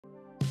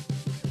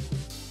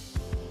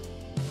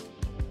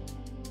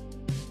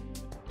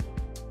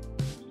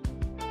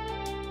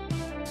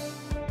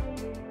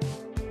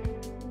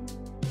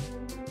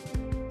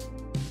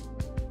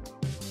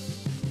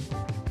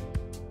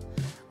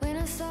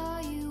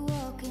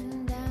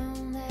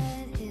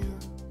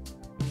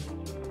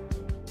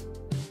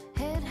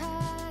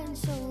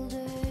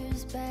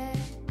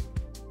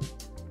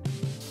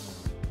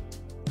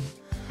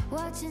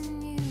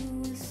Watching you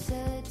was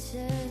such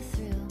a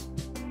thrill.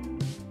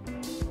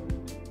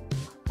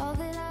 All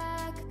that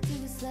I could do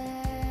was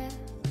laugh.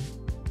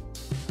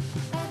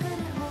 I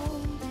couldn't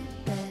hold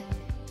it back.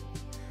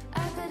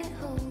 I couldn't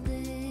hold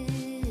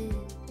it.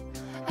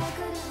 I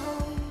couldn't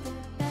hold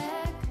it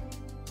back.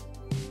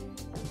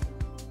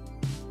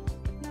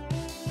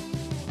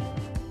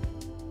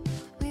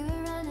 We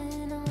were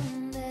running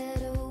on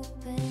that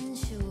open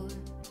shore.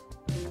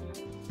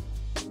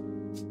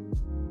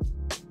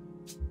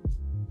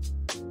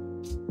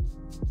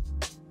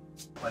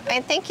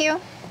 Fine, thank you.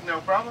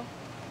 No problem.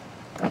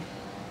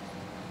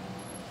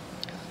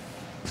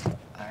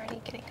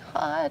 Already getting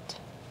hot.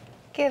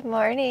 Good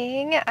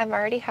morning. I'm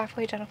already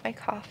halfway done with my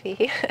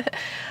coffee.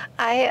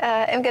 I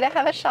am going to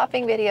have a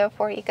shopping video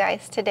for you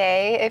guys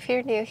today. If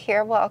you're new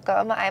here,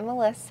 welcome. I'm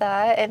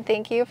Melissa, and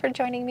thank you for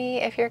joining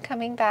me if you're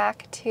coming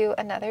back to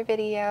another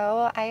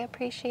video. I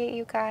appreciate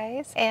you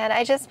guys. And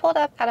I just pulled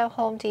up at a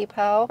Home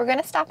Depot. We're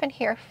going to stop in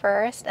here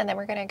first, and then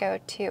we're going to go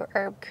to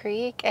Herb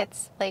Creek.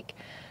 It's like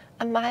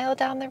a mile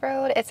down the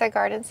road. It's a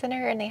garden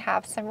center, and they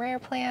have some rare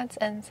plants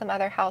and some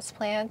other house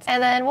plants.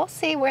 And then we'll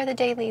see where the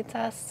day leads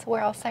us,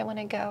 where else I want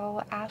to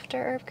go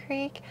after Herb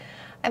Creek.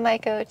 I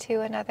might go to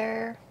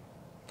another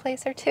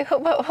place or two,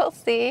 but we'll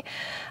see.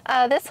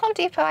 This Home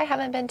Depot I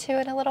haven't been to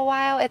in a little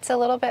while. It's a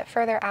little bit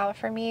further out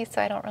for me, so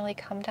I don't really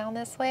come down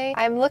this way.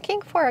 I'm looking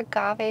for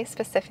agave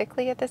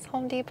specifically at this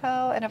Home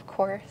Depot, and of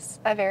course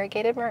a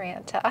variegated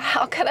Maranta.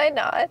 How could I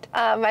not?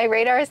 My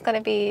radar is going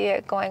to be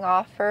going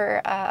off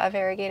for a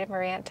variegated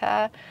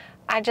Maranta.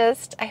 I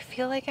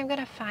feel like I'm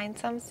gonna find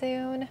some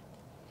soon.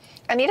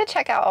 I need to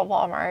check out a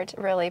Walmart,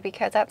 really,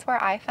 because that's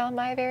where I found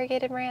my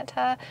variegated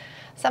Maranta.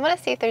 So I'm going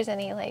to see if there's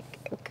any like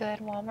good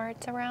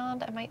Walmarts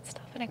around. I might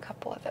stop in a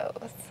couple of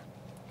those.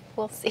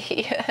 We'll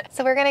see.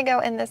 So we're going to go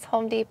in this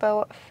Home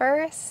Depot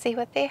first, see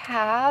what they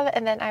have,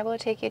 and then I will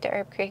take you to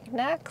Herb Creek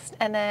next,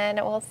 and then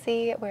we'll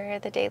see where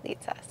the day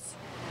leads us.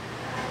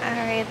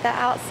 Alright, the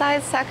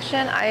outside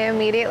section, I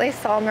immediately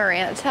saw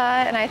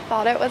Maranta, and I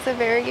thought it was a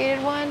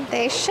variegated one.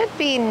 They should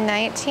be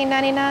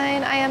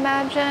 $19.99, I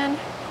imagine.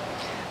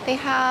 They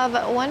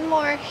have one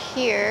more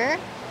here,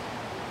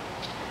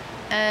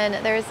 and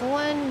there's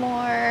one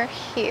more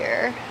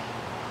here.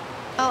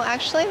 Oh,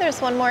 actually there's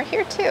one more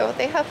here too.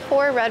 They have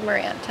 4 red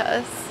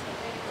Marantas.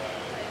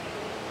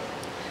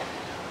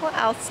 What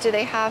else do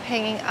they have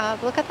hanging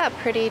up? Look at that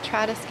pretty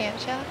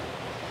Tradescantia.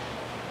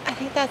 I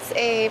think that's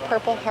a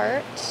Purple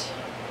Heart,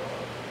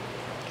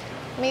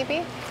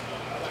 maybe,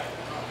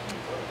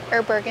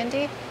 or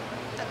Burgundy.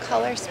 The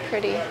color's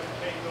pretty.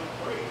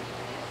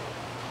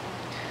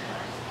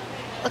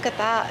 Look at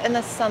that in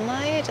the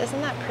sunlight.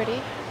 Isn't that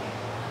pretty?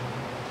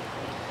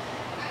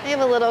 I have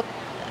a little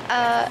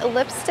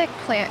lipstick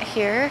plant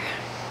here.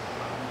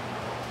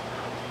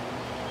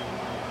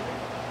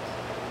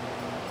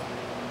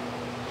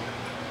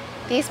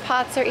 These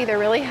pots are either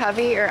really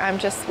heavy or I'm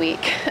just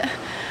weak.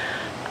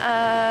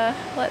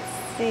 Let's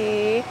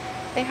see.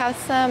 They have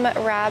some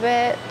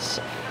rabbit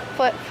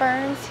foot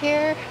ferns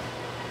here.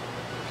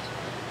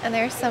 And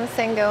there's some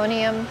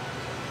Syngonium.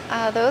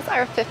 Those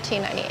are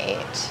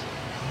 $15.98.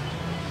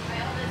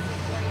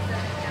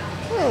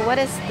 Ooh, what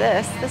is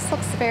this? This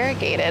looks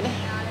variegated.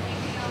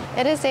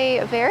 It is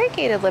a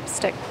variegated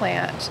lipstick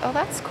plant. Oh,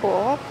 that's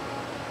cool.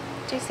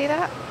 Do you see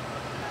that?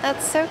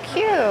 That's so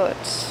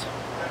cute.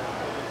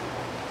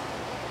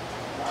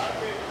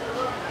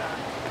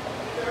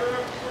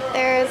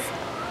 There's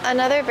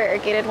another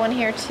variegated one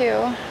here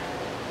too.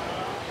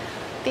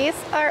 These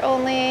are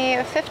only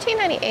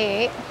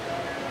 $15.98.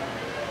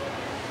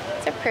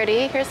 They're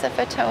pretty. Here's a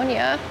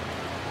Fittonia.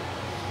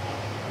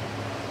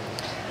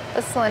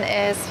 This one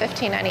is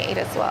 $15.98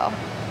 as well.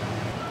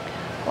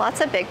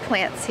 Lots of big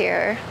plants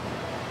here.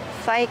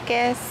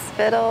 Ficus,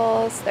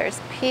 fiddles,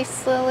 there's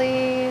peace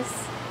lilies,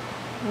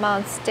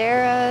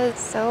 monsteras,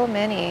 so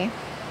many.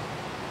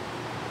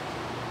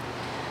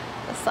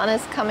 The sun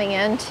is coming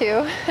in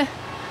too.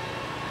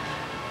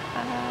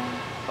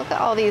 Look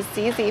at all these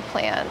ZZ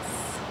plants.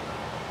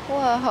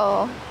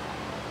 Whoa.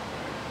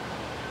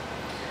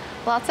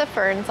 Lots of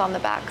ferns on the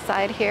back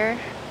side here.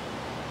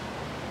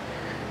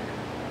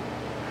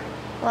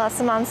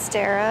 Lots of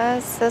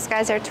monsteras. Those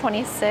guys are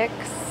 26.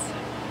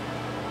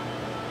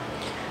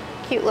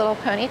 Cute little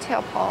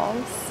ponytail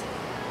palms.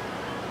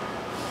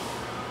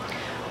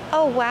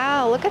 Oh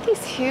wow, look at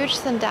these huge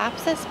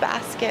Syndapsis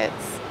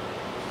baskets.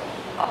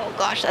 Oh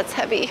gosh, that's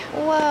heavy.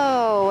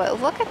 Whoa,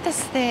 look at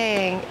this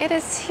thing. It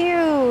is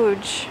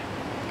huge.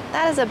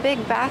 That is a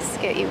big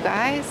basket, you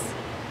guys.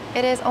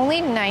 It is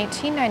only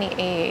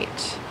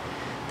 $19.98.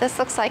 This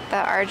looks like the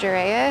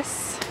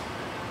Argyraeus.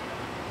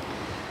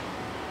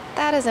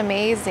 That is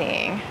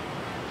amazing.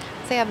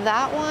 So they have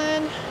that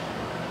one.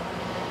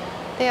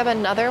 They have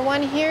another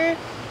one here.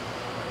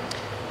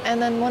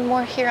 And then one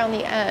more here on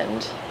the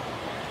end.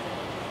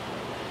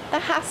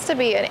 That has to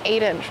be an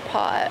 8-inch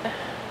pot.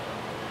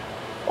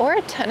 Or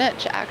a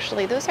 10-inch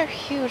actually. Those are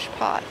huge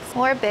pots.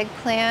 More big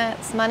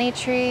plants, money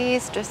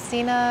trees,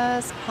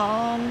 dracaenas,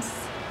 palms.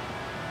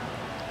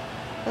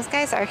 Those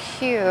guys are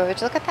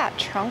huge. Look at that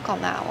trunk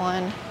on that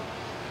one.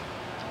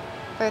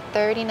 for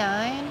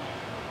 $39.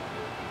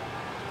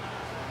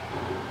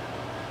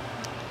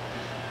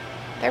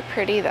 They're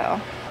pretty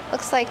though.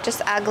 Looks like just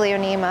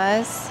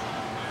aglaonemas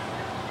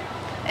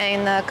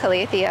and the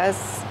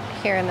calatheas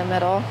here in the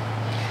middle.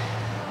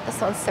 This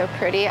one's so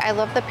pretty. I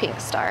love the pink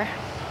star.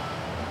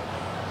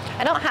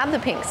 I don't have the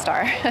pink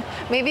star.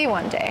 Maybe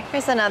one day.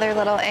 Here's another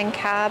little end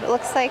cap. It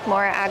looks like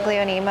more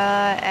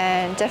aglaonema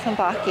and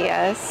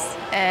Dieffenbachias.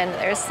 And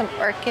there's some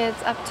orchids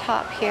up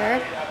top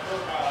here.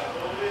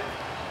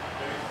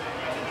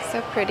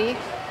 So pretty.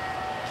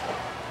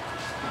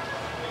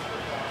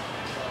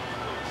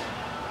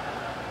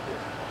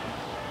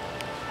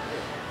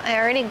 I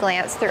already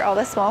glanced through all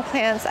the small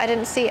plants. I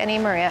didn't see any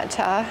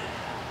Maranta,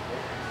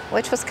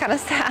 which was kind of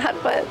sad,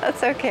 but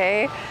that's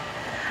okay.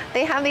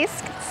 They have these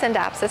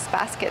Scindapsus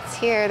baskets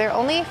here. They're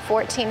only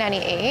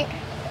 $14.98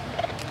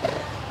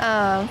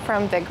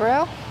 from Big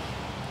Row.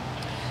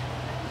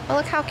 But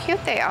look how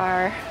cute they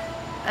are.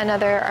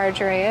 Another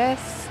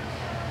Argyraeus.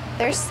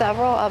 There's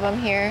several of them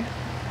here.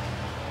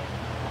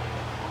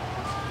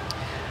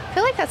 I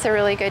feel like that's a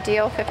really good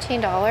deal,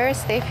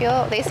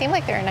 $15. They seem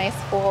like they're a nice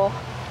full,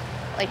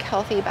 like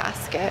healthy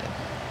basket.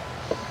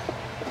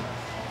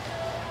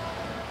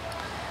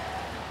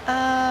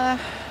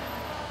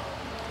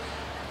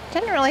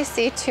 Didn't really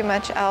see too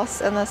much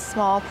else in the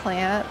small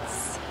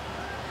plants.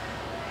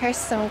 Here's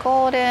some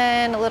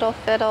golden, little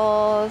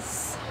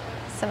fiddles,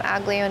 some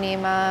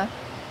aglaonema,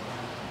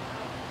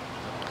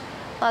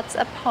 lots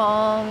of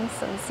palms,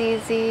 some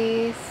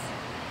ZZs.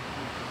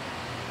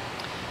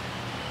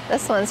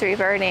 This one's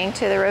reverting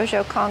to the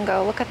Rojo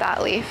Congo. Look at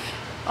that leaf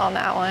on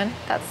that one.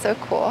 That's so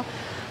cool.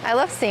 I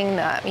love seeing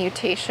that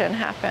mutation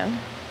happen.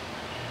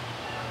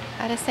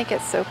 I just think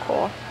it's so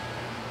cool.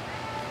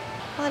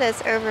 What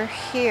is over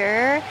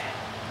here?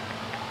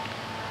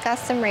 Got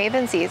some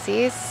Raven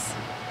ZZs.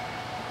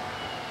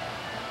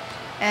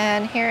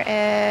 And here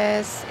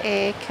is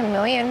a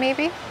chameleon,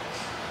 maybe?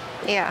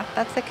 Yeah,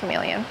 that's a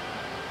chameleon.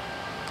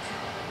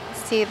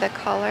 See the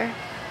color.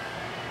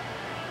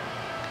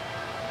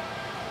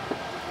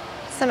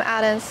 Some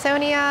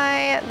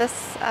Adansonii,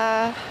 this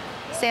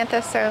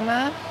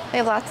Xanthosoma. We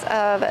have lots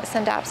of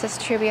Scindapsus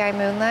trubii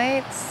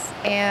moonlights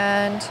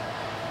and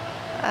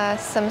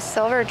some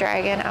silver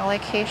dragon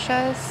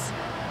alocasias.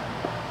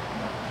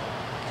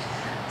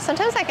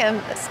 Sometimes I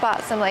can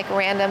spot some like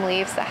random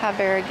leaves that have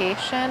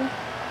variegation.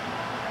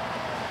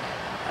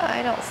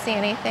 I don't see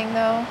anything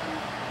though.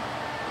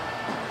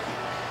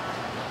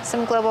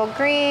 Some global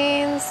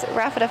greens,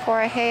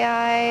 Rhaphidophora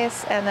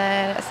hayis, and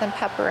then some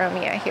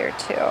peperomia here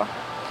too.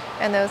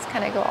 And those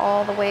kind of go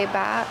all the way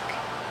back.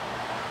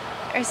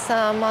 There's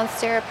some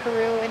Monstera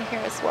Peru in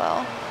here as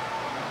well.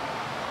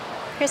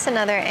 Here's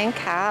another end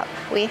cap.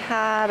 We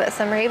have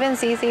some Raven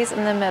ZZs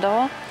in the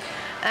middle.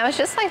 I was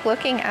just like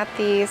looking at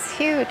these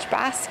huge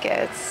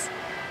baskets.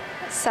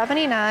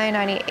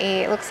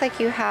 $79.98. Looks like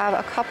you have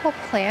a couple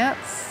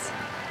plants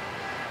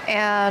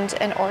and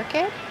an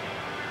orchid.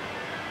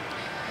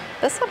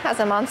 This one has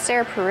a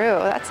Monstera Peru.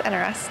 That's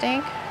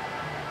interesting.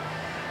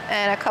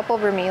 And a couple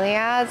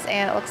bromeliads,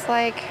 and it looks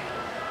like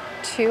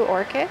 2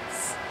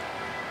 orchids.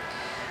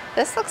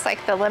 This looks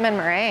like the lemon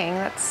meringue.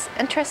 That's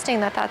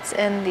interesting that that's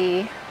in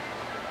the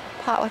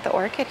pot with the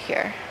orchid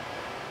here.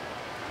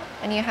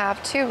 And you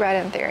have 2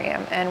 red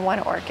anthurium and 1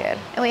 orchid.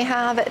 And we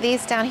have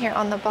these down here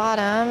on the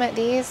bottom.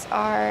 These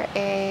are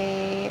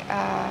a,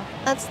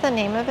 that's the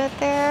name of it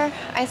there.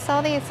 I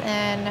saw these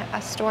in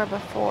a store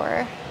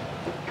before.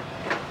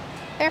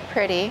 They're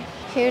pretty.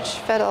 Huge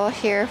fiddle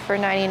here for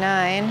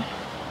 $99.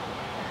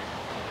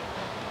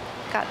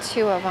 Got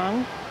 2 of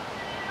them.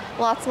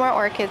 Lots more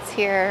orchids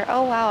here.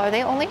 Oh wow, are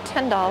they only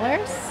 $10?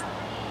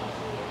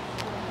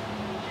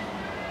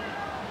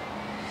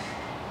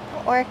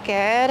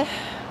 Orchid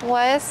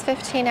was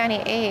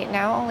 $15.98,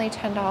 now only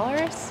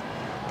 $10.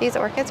 These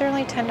orchids are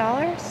only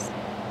 $10.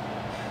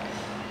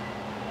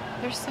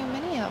 There's so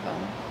many of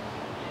them.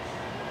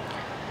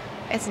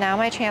 It's now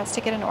my chance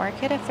to get an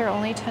orchid if they're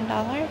only $10.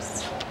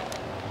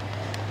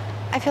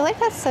 I feel like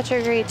that's such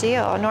a great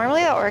deal.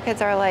 Normally the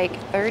orchids are like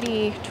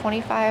 $30,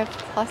 $25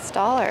 plus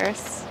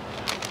dollars.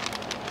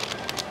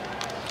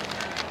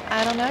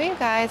 I don't know, you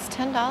guys,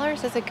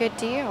 $10 is a good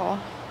deal.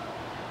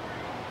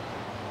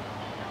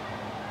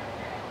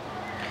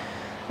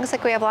 Looks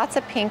like we have lots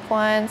of pink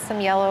ones, some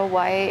yellow,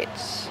 white.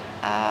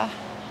 Trying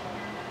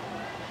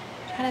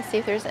to see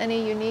if there's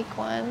any unique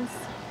ones.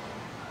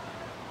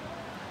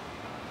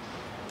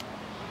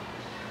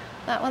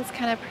 That one's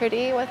kind of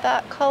pretty with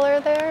that color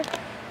there.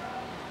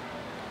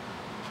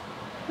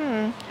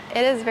 It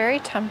is very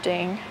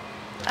tempting.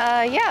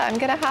 Yeah, I'm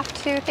gonna have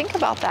to think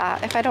about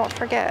that if I don't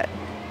forget.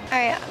 All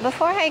right,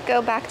 before I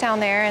go back down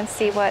there and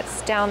see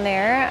what's down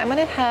there, I'm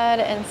gonna head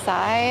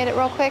inside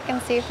real quick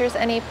and see if there's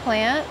any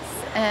plants.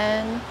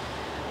 And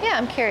yeah,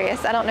 I'm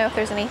curious. I don't know if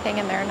there's anything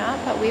in there or not,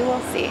 but we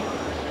will see.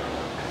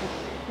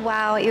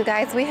 Wow, you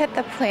guys, we hit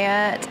the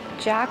plant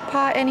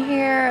jackpot in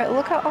here.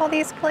 Look at all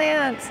these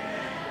plants.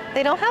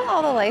 They don't have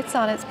all the lights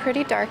on. It's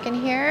pretty dark in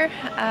here.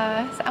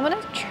 So I'm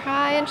gonna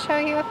try and show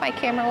you if my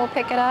camera will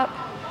pick it up.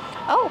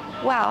 Oh,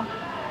 wow.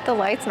 The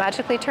lights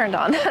magically turned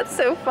on. That's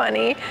so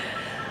funny.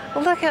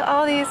 Look at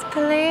all these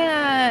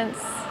plants.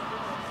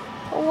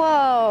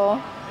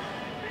 Whoa.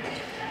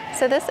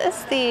 So this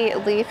is the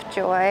Leaf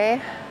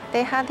Joy.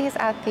 They had these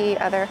at the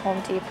other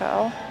Home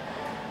Depot.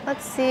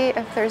 Let's see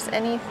if there's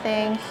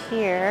anything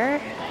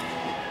here.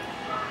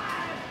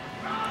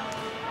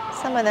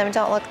 Some of them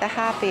don't look the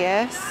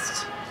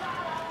happiest.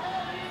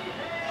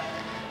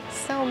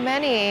 So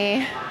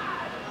many.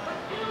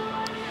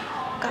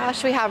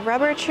 Gosh, we have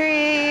rubber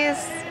trees,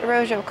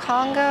 Rojo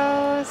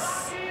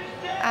Congos,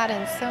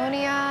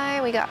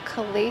 Adansonii, we got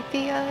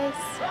Calatheas.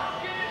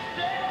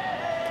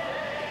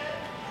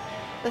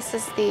 This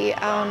is the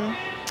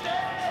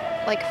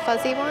like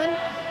fuzzy one.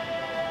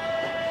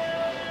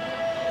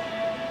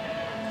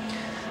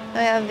 We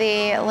have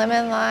the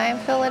lemon lime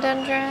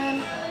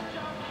philodendron,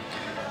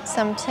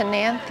 some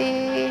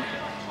Tenanthe.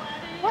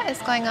 What is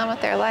going on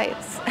with their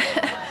lights?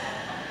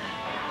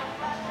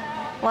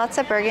 Lots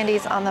of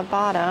burgundies on the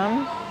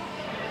bottom.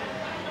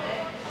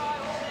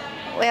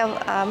 We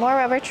have more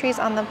rubber trees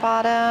on the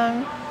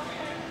bottom.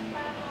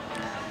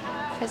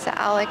 There's the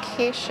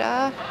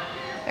alocasia.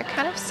 They're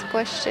kind of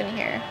squished in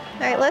here. All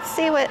right, let's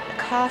see what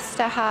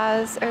Costa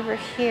has over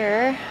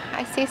here.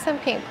 I see some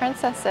pink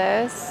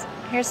princesses.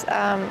 Here's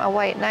a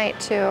white knight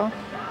too.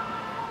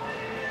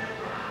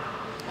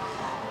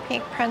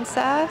 Pink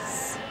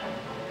princess.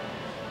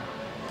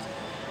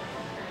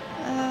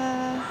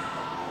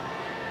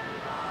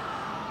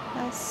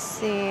 Let's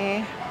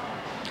see.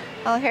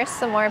 Oh, here's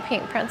some more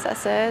pink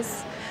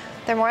princesses.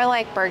 They're more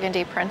like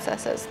burgundy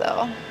princesses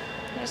though.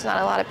 There's not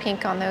a lot of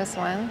pink on those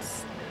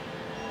ones.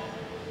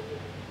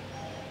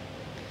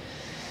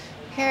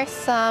 Here's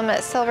some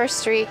silver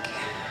streak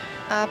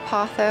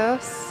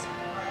pothos.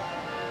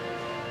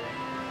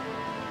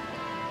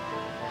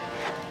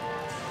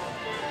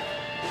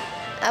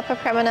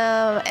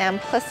 Epipremnum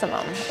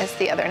amplissimum is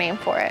the other name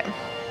for it.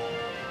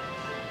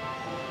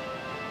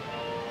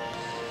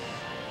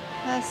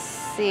 Let's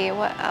see,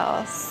 what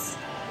else?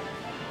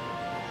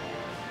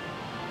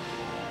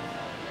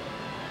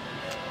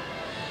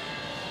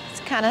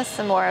 It's kind of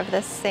some more of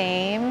the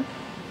same.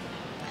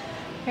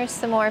 Here's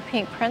some more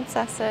pink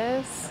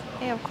princesses.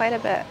 They have quite a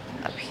bit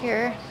up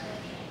here.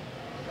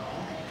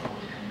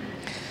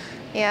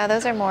 Yeah,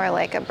 those are more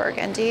like a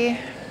burgundy.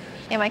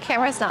 Yeah, my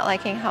camera's not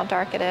liking how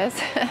dark it is.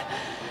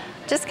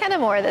 Just kind of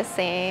more the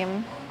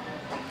same.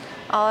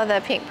 All of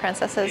the pink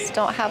princesses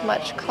don't have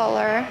much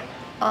color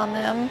on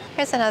them.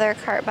 Here's another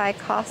cart by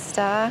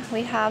Costa.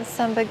 We have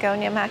some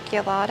Begonia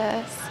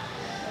maculatus.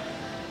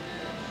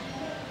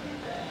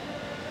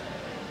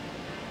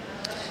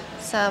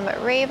 Some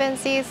Raven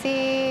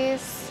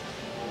ZZs.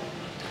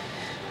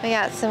 We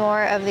got some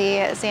more of the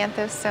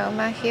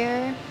Xanthosoma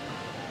here.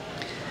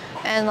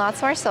 And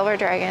lots more silver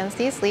dragons.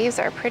 These leaves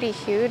are pretty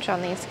huge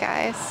on these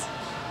guys.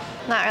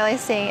 Not really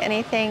seeing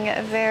anything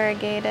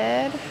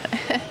variegated.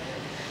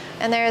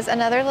 And there's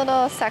another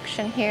little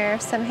section here,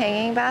 some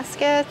hanging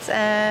baskets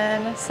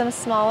and some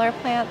smaller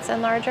plants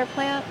and larger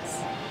plants.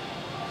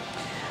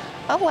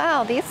 Oh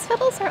wow, these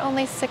fiddles are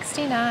only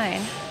 $69.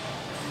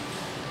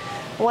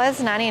 Was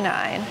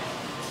 $99.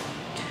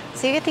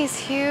 So you get these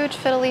huge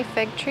fiddly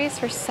fig trees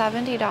for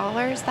 $70.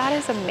 That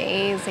is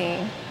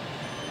amazing.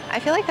 I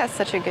feel like that's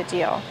such a good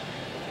deal.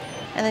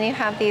 And then you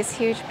have these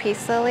huge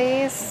peace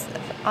lilies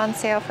on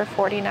sale for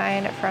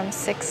 $49 from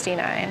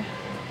 $69.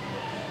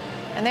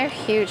 And they're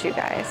huge, you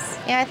guys.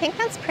 Yeah, I think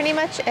that's pretty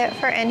much it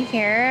for in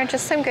here.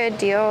 Just some good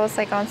deals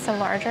like on some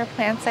larger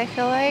plants, I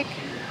feel like.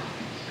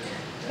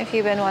 If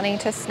you've been wanting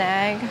to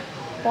snag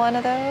one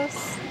of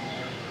those.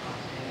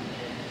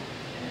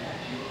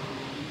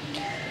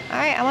 All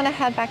right, I want to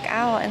head back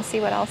out and see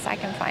what else I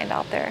can find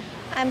out there.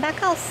 I'm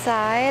back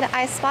outside.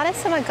 I spotted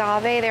some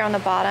agave there on the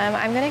bottom.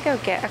 I'm gonna go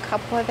get a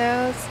couple of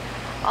those.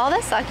 All the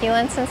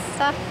succulents and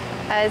stuff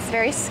is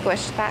very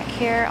squished back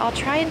here. I'll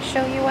try and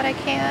show you what I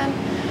can.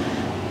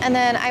 And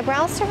then I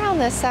browsed around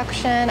this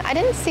section. I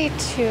didn't see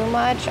too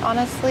much,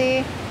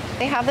 honestly.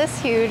 They have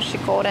this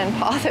huge golden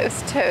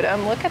pothos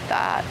totem. Look at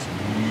that.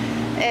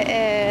 It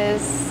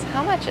is,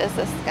 how much is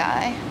this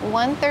guy?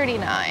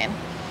 $139.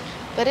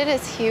 But it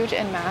is huge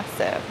and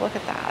massive. Look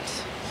at that.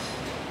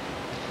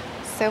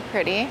 So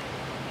pretty.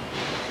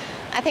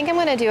 I think I'm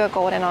gonna do a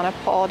golden on a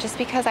pole just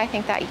because I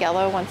think that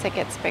yellow, once it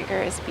gets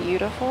bigger, is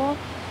beautiful.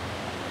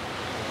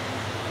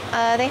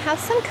 They have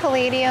some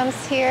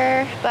caladiums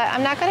here, but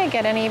I'm not gonna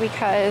get any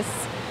because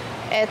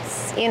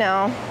it's, you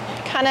know,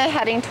 kind of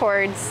heading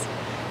towards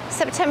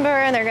September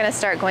and they're gonna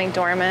start going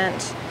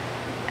dormant.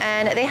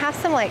 And they have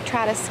some like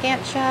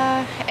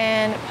Tradescantia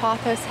and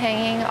pothos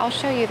hanging. I'll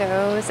show you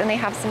those. And they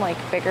have some like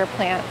bigger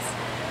plants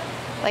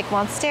like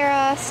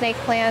Monstera, snake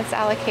plants,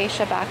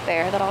 alocasia back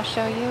there that I'll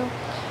show you.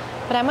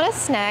 But I'm gonna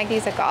snag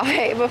these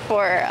agave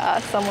before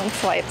someone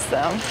swipes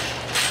them.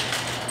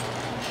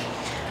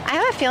 I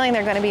have a feeling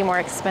they're gonna be more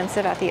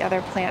expensive at the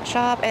other plant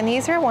shop, and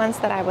these are ones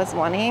that I was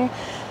wanting.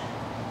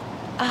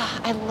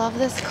 I love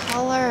this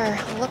color.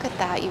 Look at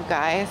that, you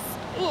guys.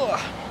 Ugh.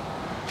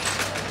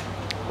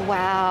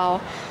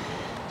 Wow.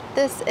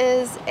 This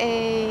is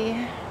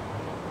a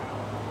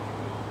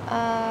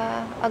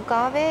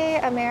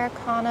Agave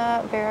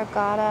Americana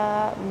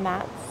Variegata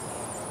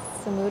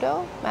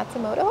Matsumoto?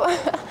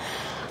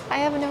 I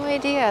have no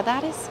idea.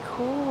 That is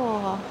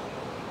cool.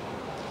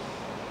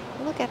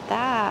 Look at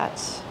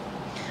that.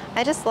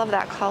 I just love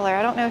that color.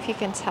 I don't know if you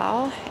can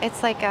tell.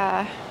 It's like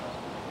a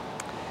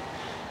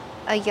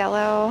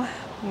yellow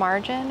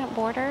margin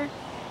border.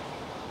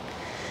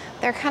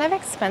 They're kind of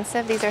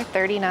expensive. These are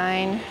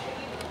 $39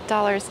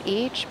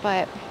 each,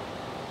 but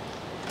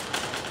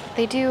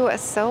they do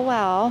so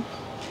well.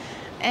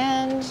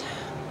 And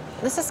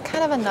this is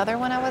kind of another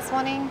one I was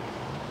wanting.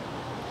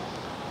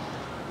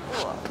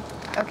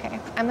 Okay,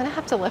 I'm gonna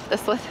have to lift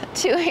this with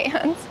 2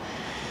 hands.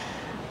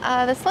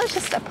 This one's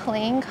just a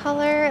plain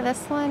color.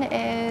 This one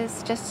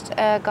is just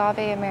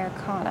Agave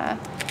Americana.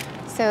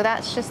 So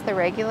that's just the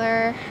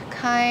regular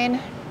kind.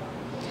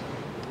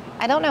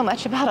 I don't know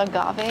much about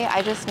agave.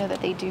 I just know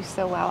that they do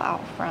so well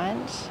out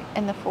front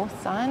in the full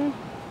sun.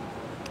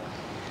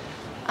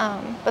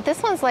 But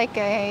this one's like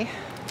a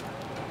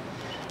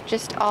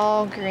just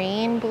all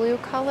green blue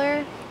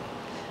color,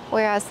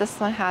 whereas this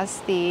one has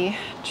the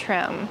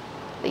trim,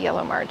 the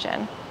yellow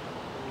margin.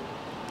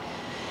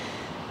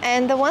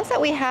 And the ones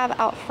that we have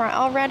out front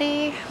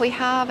already, we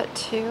have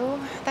 2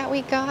 that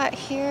we got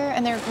here,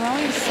 and they're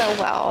growing so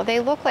well.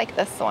 They look like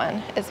this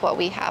one is what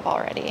we have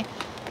already.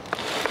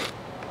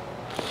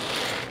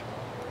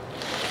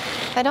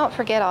 If I don't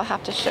forget, I'll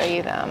have to show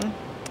you them.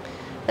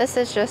 This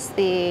is just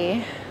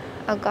the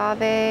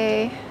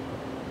Agave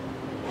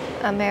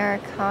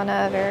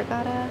Americana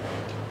Variegata.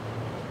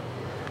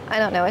 I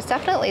don't know, it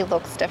definitely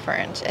looks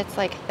different. It's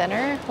like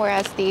thinner,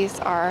 whereas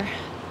these are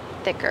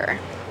thicker.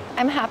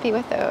 I'm happy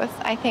with those.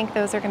 I think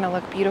those are gonna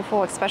look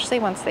beautiful, especially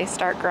once they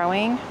start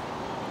growing.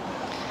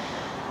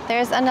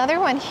 There's another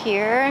one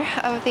here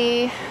of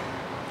the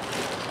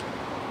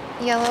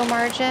yellow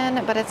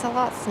margin, but it's a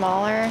lot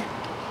smaller.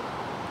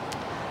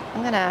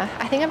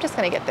 I think I'm just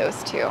gonna get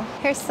those 2.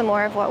 Here's some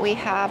more of what we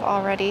have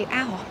already.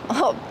 Ow,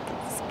 oh,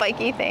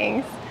 spiky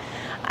things.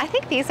 I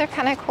think these are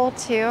kind of cool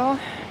too.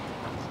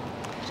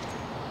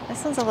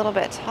 This one's a little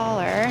bit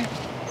taller.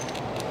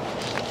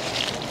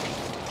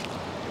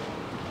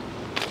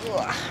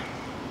 Ugh.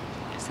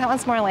 So that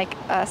one's more like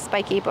a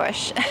spiky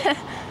bush. It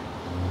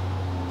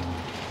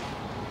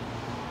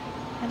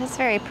is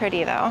very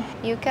pretty though.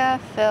 Yucca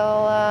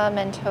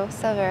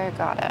filamentosa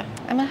variegata.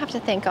 I'm gonna have to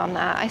think on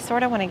that. I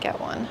sort of want to get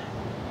one.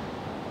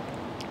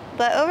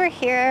 But over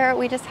here,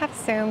 we just have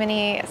so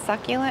many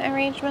succulent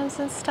arrangements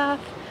and stuff.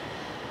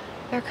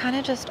 They're kind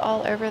of just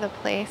all over the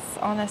place,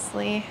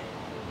 honestly.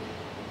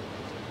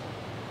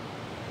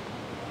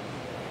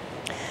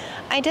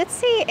 I did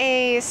see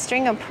a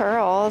string of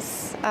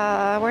pearls.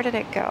 Where did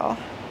it go?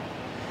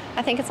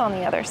 I think it's on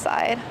the other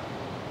side.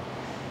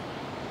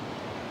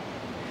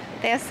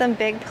 They have some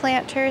big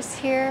planters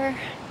here.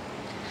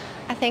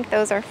 I think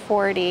those are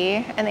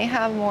 40, and they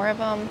have more of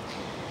them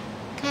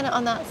kind of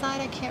on that side.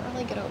 I can't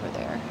really get over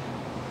there.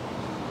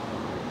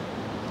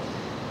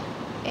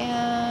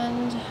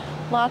 And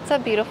lots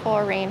of beautiful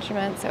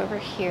arrangements over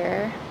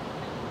here.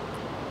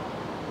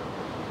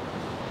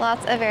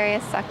 Lots of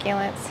various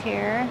succulents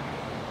here.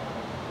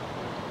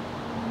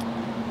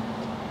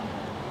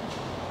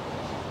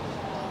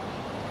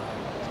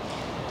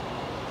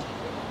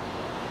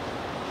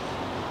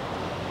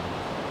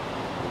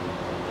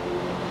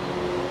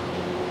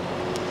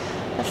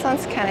 This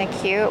one's kind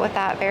of cute with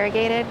that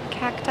variegated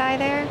cacti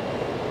there.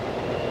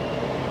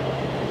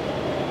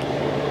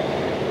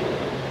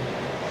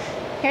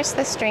 Here's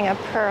the string of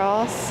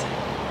pearls.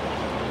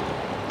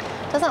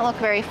 Doesn't look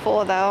very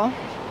full though.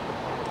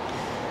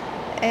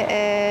 It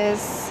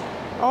is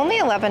only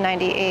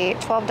 $11.98,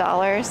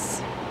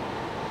 $12.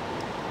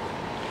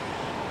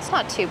 It's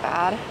not too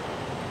bad.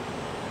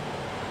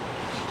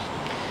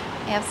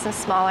 We have some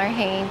smaller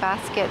hanging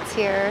baskets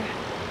here.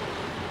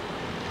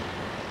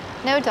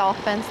 No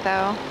dolphins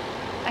though.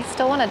 I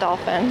still want a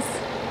dolphins.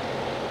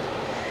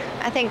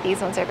 I think these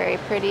ones are very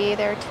pretty.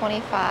 They're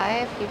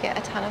 $25. You get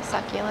a ton of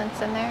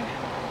succulents in there.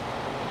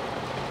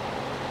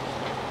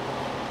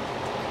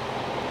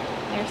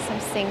 There's some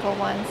single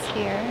ones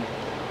here.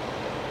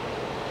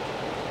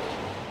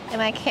 And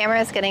my camera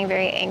is getting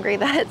very angry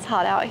that it's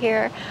hot out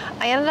here.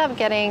 I ended up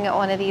getting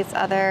one of these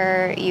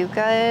other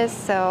yuccas,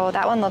 so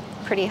that one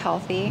looked pretty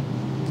healthy.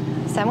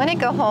 So I'm gonna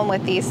go home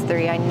with these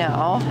 3, I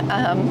know.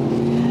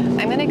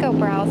 I'm gonna go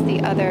browse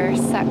the other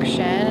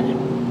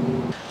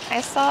section.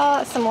 I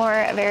saw some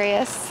more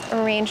various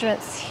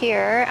arrangements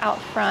here out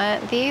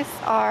front. These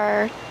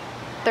are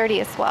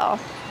 30 as well.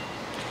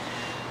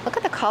 Look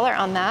at the color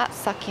on that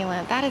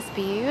succulent. That is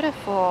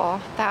beautiful.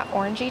 That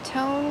orangey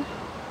tone.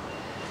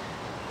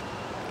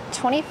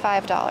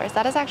 $25.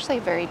 That is actually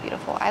very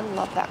beautiful. I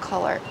love that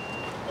color.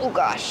 Oh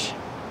gosh.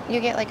 You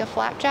get like a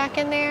flapjack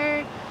in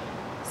there,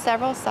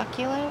 several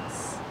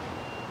succulents.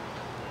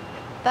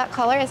 That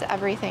color is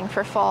everything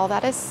for fall.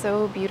 That is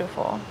so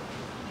beautiful.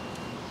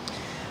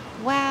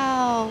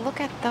 Wow, look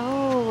at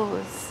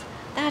those.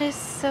 That is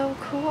so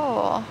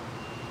cool.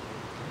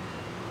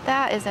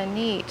 That is a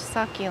neat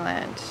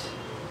succulent.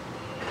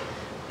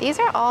 These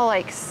are all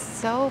like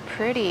so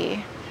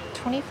pretty.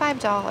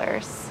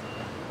 $25.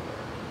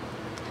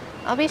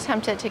 I'll be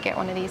tempted to get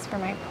one of these for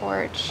my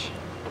porch.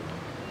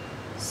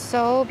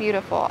 So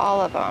beautiful,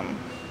 all of them.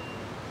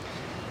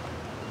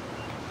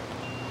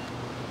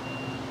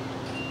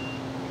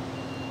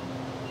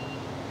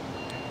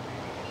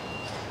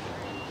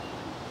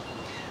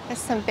 There's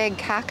some big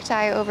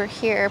cacti over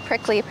here,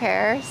 prickly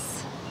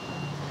pears.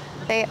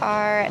 They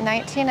are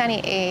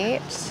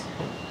 $19.98.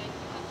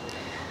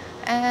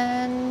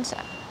 And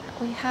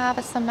we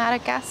have some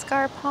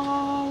Madagascar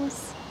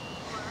palms.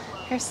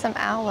 Here's some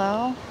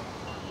aloe.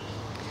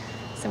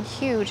 Some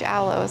huge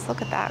aloes.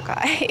 Look at that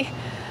guy.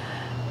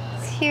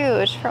 It's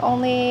huge for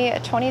only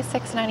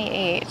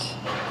 $26.98.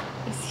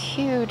 These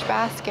huge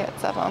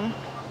baskets of them.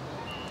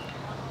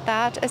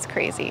 That is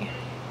crazy.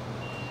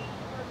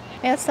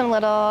 We have some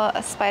little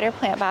spider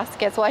plant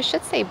baskets. Well, I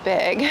should say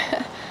big.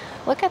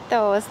 Look at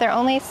those. They're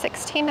only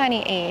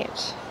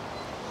 $16.98.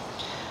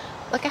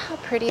 Look at how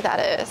pretty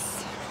that is.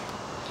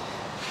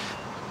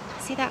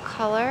 See that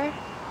color?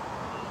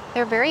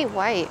 They're very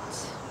white.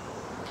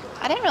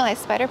 I didn't realize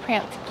spider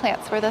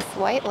plants were this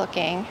white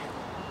looking.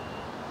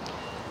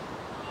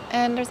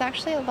 And there's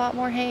actually a lot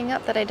more hanging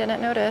up that I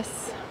didn't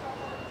notice.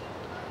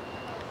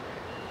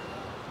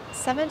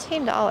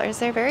 $17.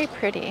 They're very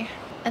pretty.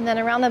 And then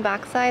around the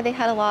backside, they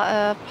had a lot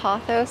of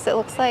pothos. It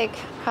looks like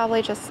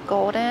probably just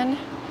golden.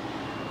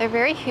 They're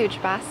very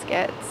huge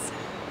baskets.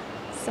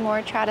 Some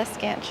more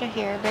Tradescantia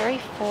here, very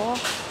full.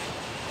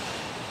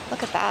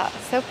 Look at that,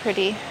 so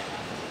pretty.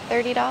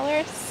 $30.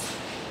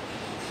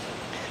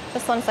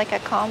 This one's like a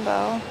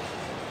combo.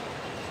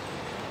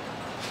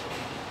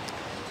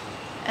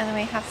 And then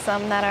we have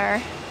some that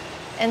are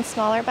in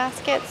smaller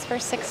baskets for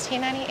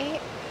 $16.98.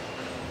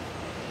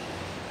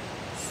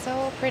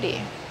 So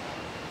pretty.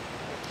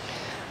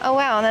 Oh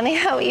wow, and then they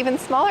have even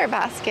smaller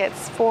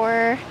baskets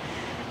for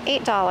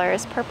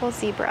 $8, purple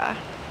zebra.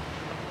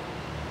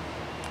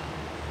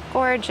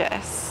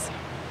 Gorgeous.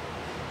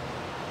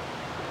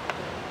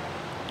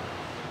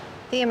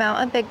 The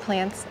amount of big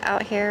plants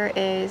out here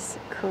is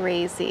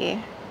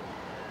crazy.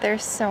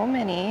 There's so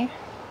many.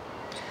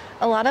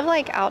 A lot of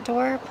like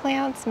outdoor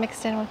plants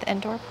mixed in with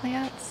indoor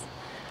plants.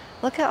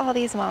 Look at all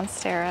these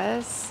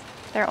monsteras.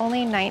 They're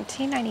only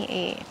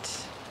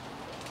 $19.98.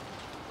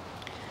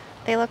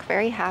 They look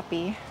very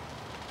happy.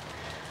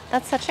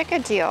 That's such a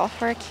good deal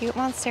for a cute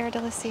Monstera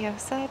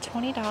deliciosa,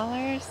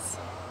 $20.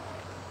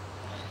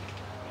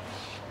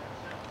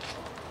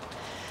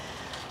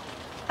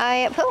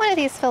 I put one of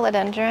these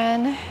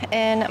philodendron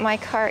in my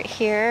cart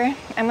here.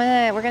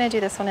 We're gonna do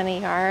this one in the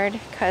yard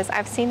because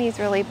I've seen these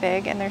really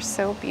big and they're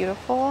so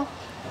beautiful.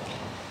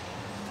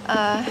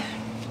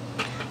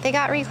 They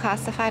got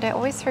reclassified. I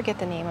always forget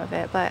the name of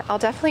it, but I'll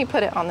definitely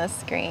put it on the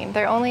screen.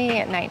 They're only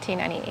at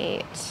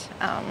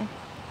 $19.98,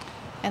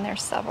 and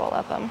there's several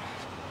of them.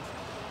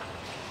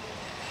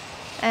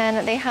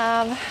 And they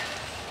have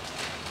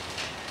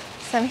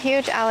some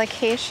huge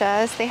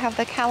alocasias. They have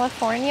the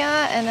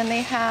California, and then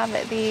they have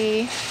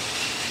the,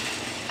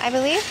 I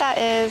believe that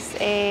is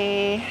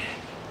a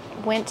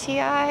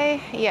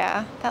Wintii.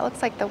 Yeah, that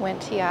looks like the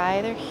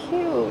Wintii. They're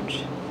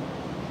huge.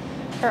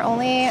 For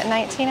only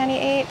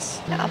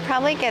 $19.98. I'll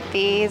probably get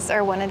these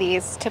or one of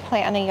these to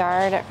plant in the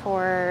yard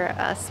for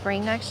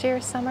spring next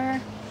year, summer.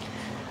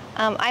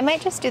 I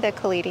might just do the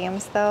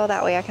caladiums though,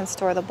 that way I can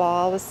store the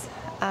bulbs.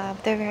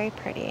 They're very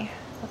pretty.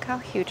 Look how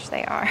huge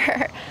they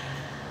are.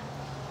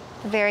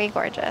 Very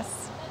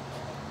gorgeous.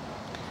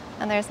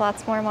 And there's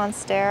lots more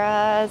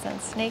monsteras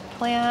and snake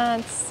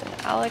plants and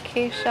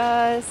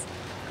alocasias.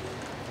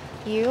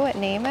 You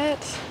name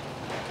it.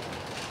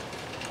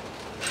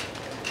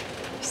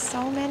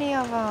 So many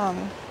of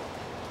them.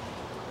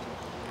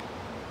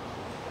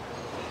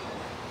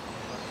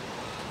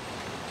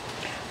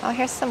 Oh,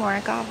 here's some more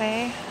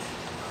agave.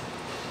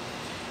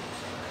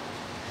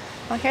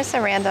 Oh, here's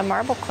a random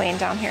marble queen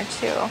down here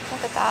too.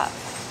 Look at that.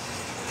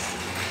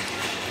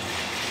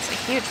 It's a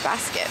huge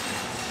basket.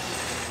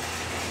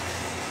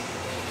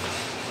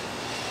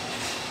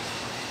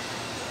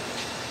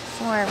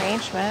 Some more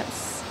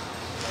arrangements.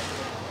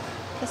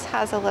 This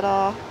has a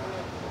little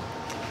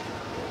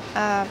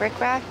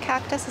rickrack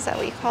cactus, is that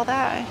what you call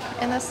that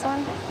in this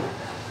one?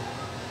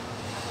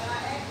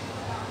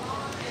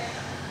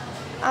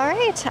 All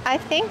right, I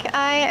think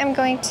I am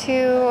going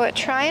to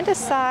try and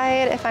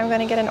decide if I'm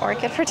going to get an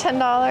orchid for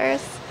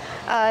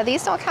 $10.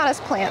 These don't count as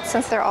plants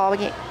since they're all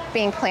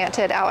being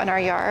planted out in our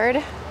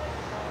yard.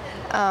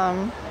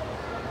 I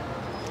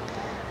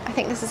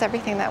think this is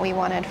everything that we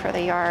wanted for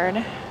the yard,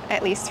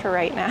 at least for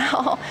right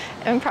now,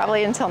 and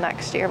probably until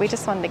next year. We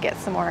just wanted to get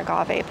some more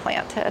agave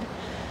planted.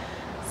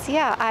 So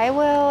yeah, I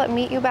will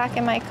meet you back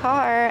in my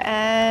car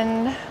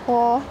and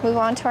we'll move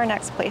on to our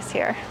next place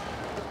here.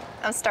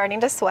 I'm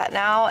starting to sweat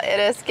now. It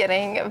is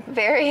getting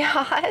very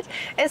hot.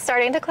 It's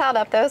starting to cloud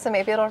up though, so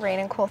maybe it'll rain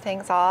and cool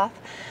things off.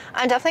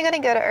 I'm definitely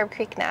gonna go to Herb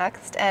Creek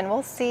next and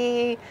we'll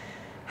see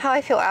how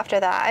I feel after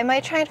that. I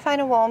might try and find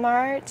a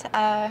Walmart.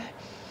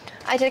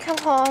 I did come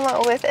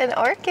home with an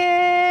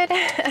orchid.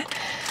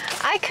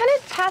 I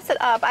couldn't pass it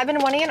up. I've been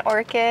wanting an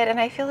orchid, and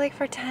I feel like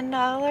for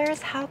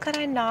 $10, how could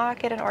I not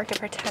get an orchid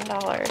for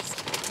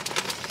 $10?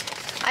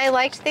 I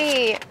liked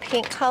the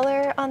pink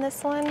color on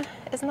this one.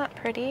 Isn't that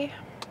pretty?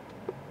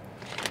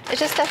 It's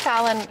just a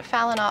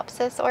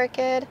Phalaenopsis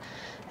orchid,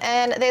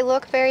 and they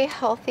look very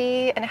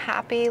healthy and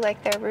happy,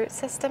 like their root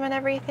system and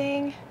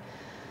everything.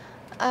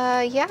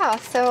 Yeah,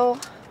 so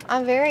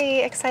I'm very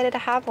excited to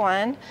have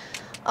one.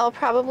 I'll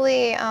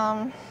probably,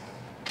 I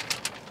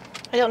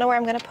don't know where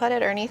I'm gonna put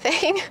it or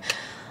anything.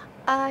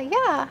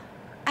 Yeah,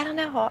 I don't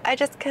know. I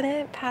just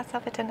couldn't pass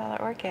up a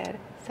 $10 orchid.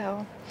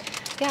 So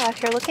yeah,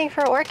 if you're looking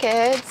for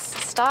orchids,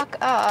 stock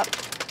up.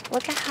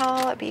 Look at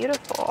how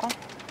beautiful.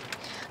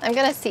 I'm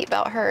gonna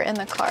seatbelt her in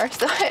the car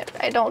so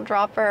I don't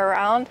drop her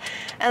around.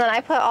 And then I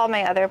put all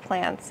my other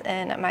plants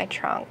in my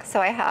trunk.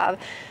 So I have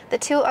the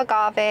 2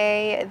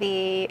 agave,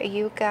 the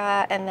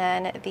yucca, and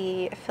then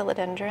the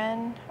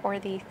philodendron, or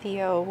the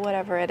theo,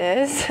 whatever it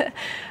is.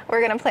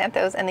 We're gonna plant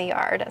those in the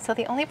yard. So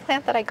the only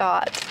plant that I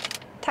got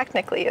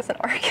technically is an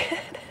orchid.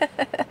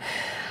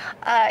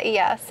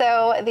 Yeah,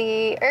 so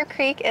the Herb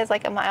Creek is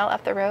like a mile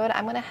up the road.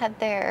 I'm gonna head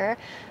there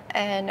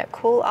and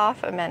cool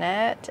off a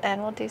minute,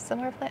 and we'll do some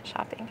more plant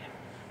shopping.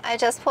 I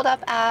just pulled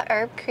up at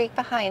Herb Creek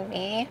behind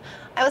me.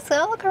 I was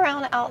gonna look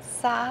around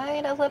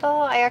outside a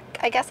little. I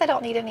guess I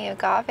don't need any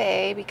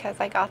agave because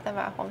I got them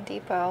at Home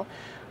Depot.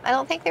 I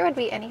don't think there would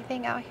be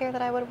anything out here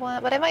that I would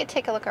want, but I might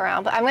take a look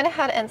around. But I'm gonna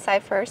head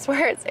inside first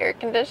where it's air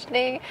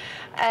conditioning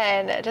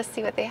and just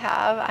see what they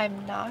have.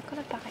 I'm not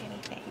gonna buy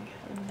anything.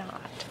 I'm not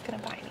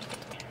gonna buy anything.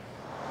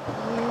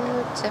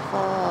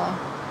 Beautiful.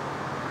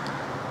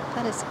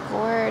 That is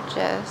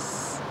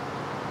gorgeous.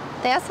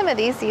 They have some of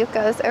these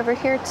yuccas over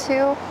here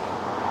too.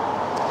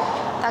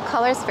 That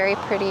color is very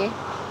pretty.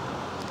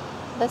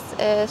 This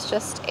is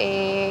just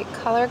a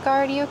color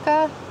guard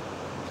yucca.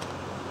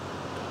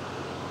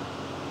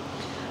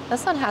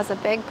 This one has a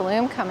big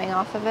bloom coming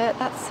off of it.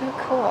 That's so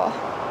cool.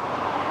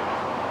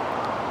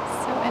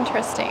 So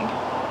interesting.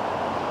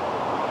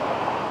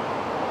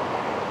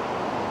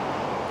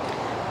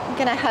 I'm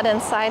gonna head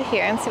inside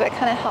here and see what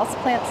kind of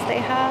houseplants they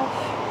have.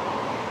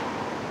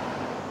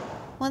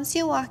 Once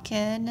you walk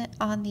in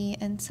on the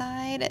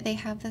inside, they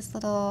have this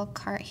little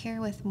cart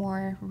here with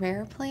more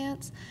rare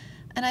plants.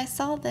 And I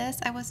saw this,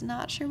 I was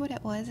not sure what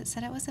it was. It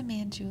said it was a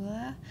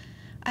Mandula.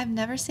 I've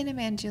never seen a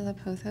Mandula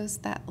pothos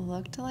that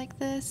looked like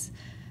this.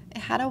 It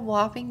had a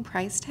whopping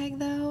price tag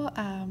though.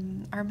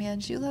 Our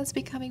Mandula is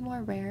becoming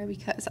more rare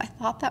because I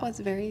thought that was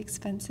very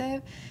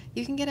expensive.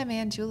 You can get a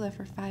Mandula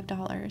for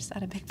 $5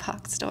 at a big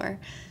box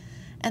store.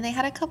 And they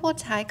had a couple of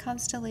Thai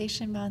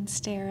constellation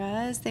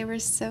monsteras. They were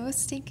so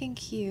stinking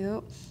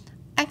cute.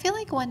 I feel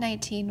like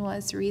 $119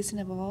 was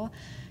reasonable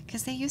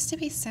because they used to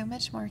be so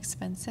much more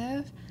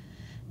expensive.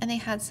 And they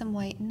had some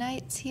white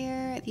knights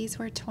here. These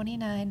were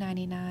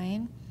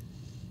 $29.99.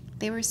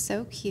 They were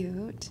so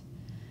cute.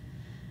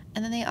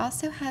 And then they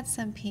also had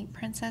some pink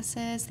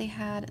princesses. They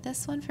had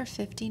this one for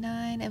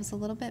 $59. It was a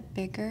little bit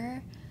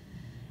bigger.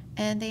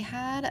 And they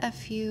had a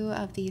few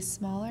of these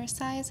smaller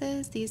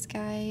sizes. These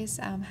guys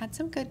had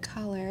some good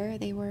color.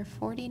 They were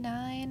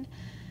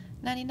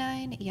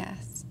 $49.99.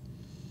 Yes.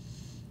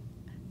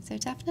 So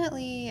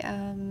definitely,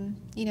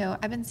 you know,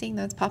 I've been seeing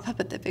those pop up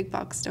at the big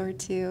box store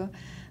too.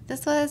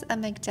 This was a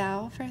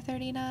McDowell for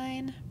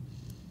 $39.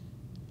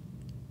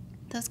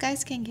 Those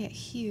guys can get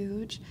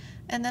huge.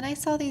 And then I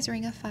saw these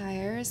Ring of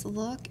Fires.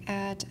 Look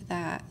at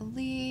that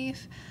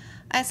leaf.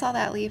 I saw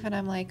that leaf and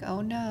I'm like,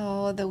 oh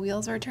no, the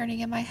wheels were turning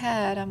in my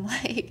head. I'm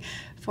like,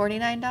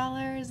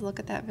 $49, look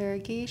at that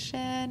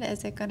variegation.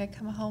 Is it gonna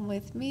come home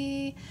with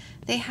me?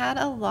 They had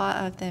a lot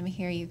of them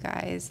here, you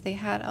guys. They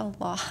had a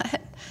lot.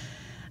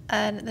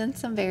 And then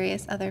some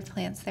various other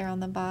plants there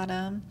on the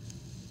bottom.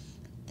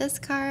 This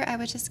cart, I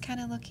was just kind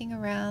of looking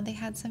around. They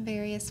had some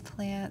various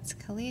plants,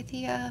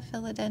 Calathea,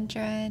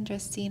 Philodendron,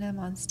 Dracaena,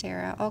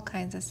 Monstera, all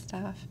kinds of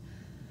stuff.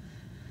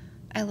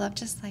 I love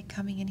just like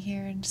coming in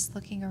here and just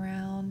looking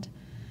around.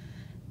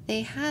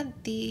 They had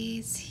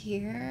these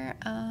here.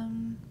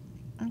 I'm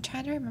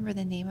trying to remember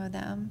the name of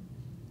them.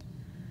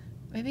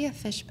 Maybe a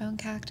fishbone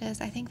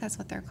cactus. I think that's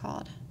what they're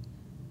called.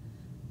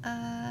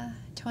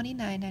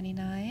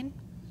 $29.99.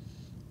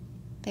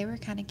 They were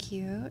kind of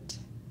cute.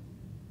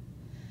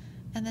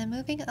 And then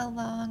moving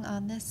along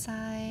on this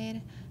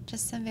side,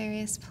 just some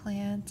various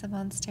plants, a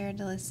Monstera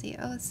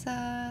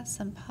deliciosa,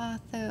 some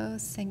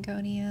pothos,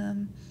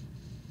 syngonium,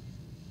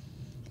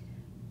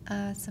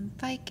 some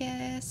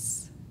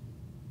ficus.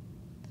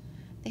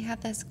 They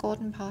have this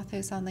golden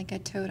pothos on like a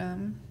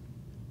totem.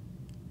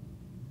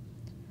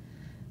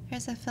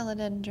 There's a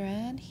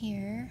philodendron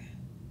here.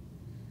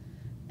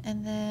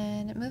 And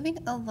then moving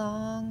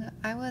along,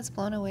 I was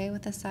blown away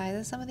with the size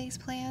of some of these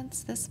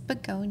plants. This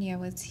begonia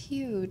was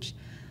huge.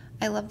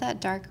 I love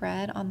that dark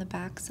red on the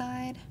back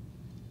side.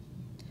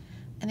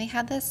 And they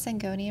had this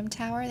syngonium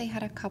tower. They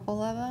had a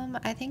couple of them.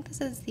 I think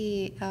this is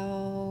the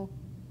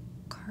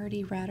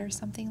Cardi Red or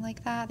something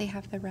like that. They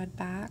have the red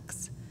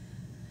backs.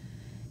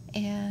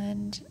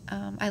 And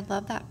I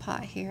love that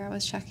pot here. I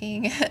was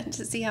checking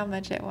to see how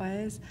much it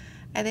was.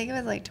 I think it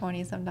was like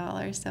 20 some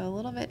dollars, so a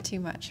little bit too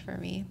much for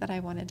me that I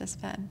wanted to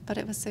spend, but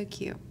it was so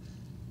cute.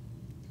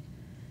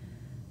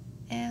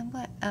 And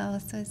what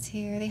else was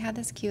here? They had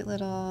this cute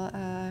little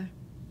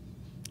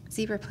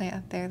zebra plant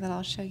up there that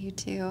I'll show you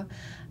too.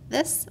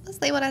 This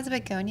was labeled as a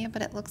begonia,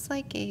 but it looks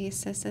like a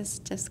cissus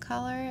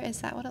discolor.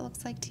 Is that what it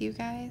looks like to you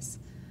guys?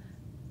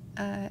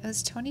 It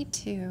was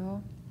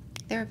 22.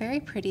 They were very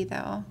pretty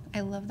though.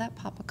 I love that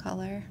pop of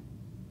color.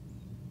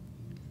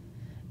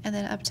 And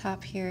then up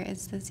top here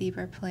is the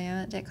zebra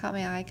plant. It caught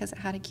my eye because it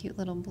had a cute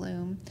little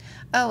bloom.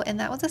 Oh, and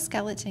that was a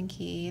skeleton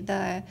key.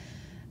 The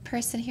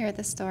person here at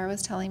the store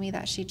was telling me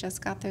that she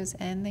just got those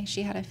in.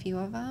 She had a few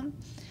of them.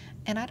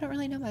 And I don't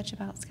really know much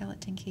about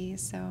skeleton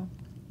keys, so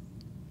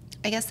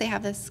I guess they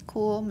have this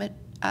cool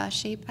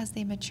shape as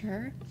they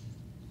mature.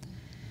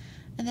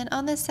 And then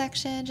on this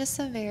section, just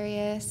some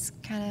various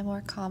kind of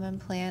more common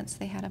plants.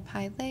 They had a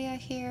pilea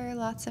here,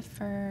 lots of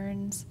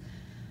ferns,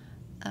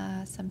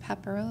 some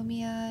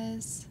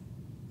peperomias.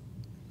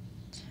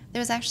 There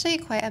was actually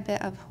quite a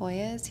bit of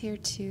Hoyas here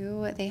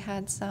too. They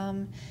had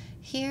some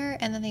here,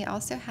 and then they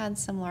also had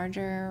some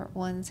larger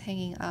ones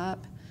hanging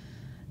up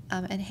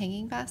in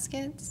hanging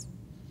baskets.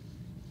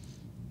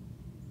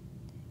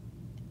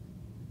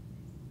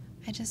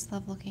 I just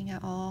love looking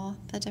at all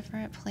the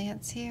different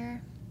plants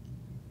here.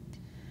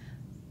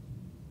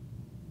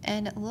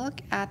 And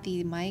look at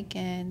the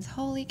micans.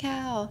 Holy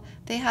cow!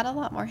 They had a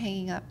lot more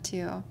hanging up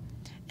too.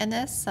 And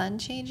this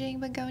sun-changing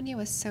begonia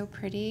was so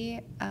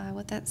pretty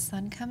with that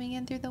sun coming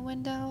in through the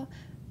window.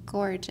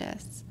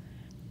 Gorgeous.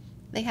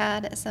 They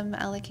had some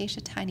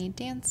alocasia tiny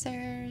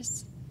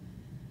dancers.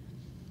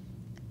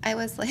 I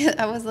was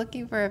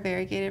looking for a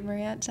variegated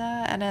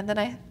Maranta, and then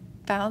I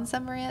found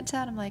some Maranta,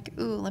 and I'm like,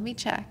 ooh, let me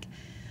check.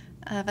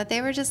 But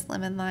they were just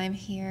lemon lime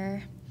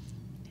here.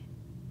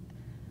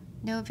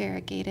 No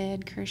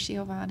variegated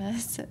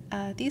Cruciovanas.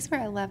 These were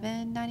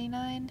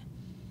 $11.99.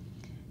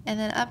 And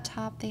then up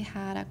top they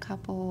had a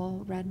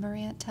couple red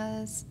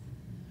Marantas,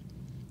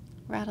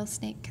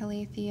 rattlesnake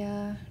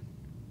calathea.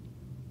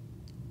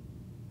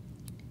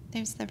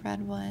 There's the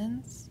red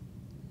ones.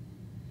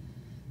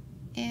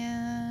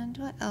 And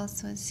what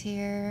else was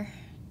here?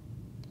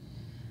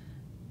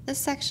 This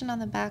section on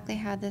the back, they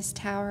had this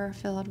tower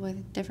filled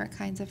with different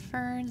kinds of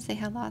ferns. They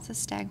had lots of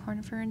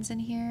staghorn ferns in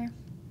here.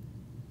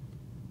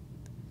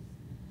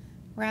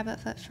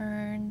 Rabbitfoot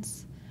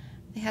ferns.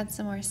 They had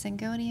some more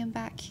syngonium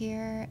back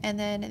here. And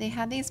then they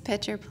had these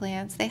pitcher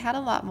plants. They had a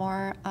lot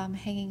more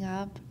hanging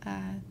up.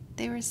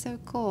 They were so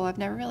cool. I've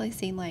never really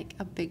seen like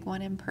a big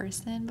one in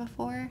person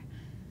before.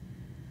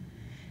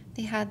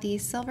 They had the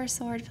silver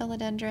sword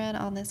philodendron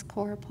on this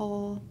core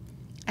pole.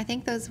 I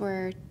think those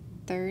were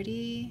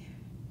 30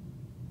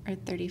 or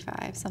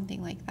 35,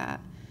 something like that.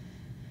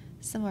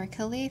 Some more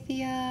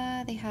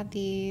calathea. They had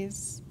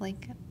these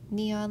like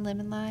neon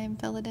lemon lime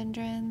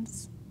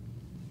philodendrons.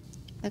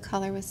 The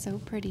color was so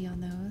pretty on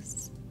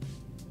those.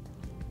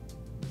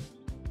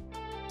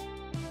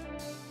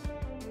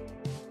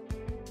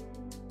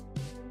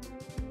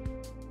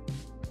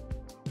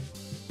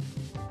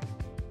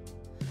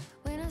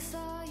 When I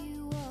saw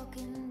you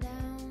walking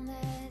down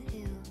that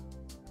hill,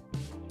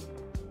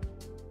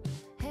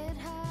 head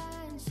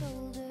high and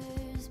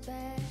shoulders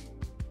back,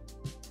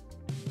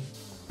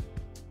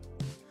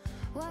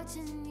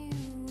 watching you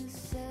was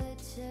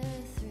such a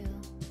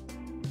thrill.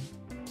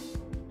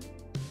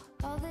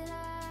 All that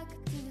I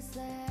could do was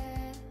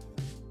laugh.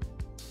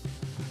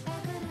 I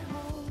couldn't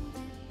hold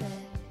it back.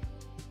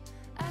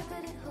 I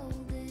couldn't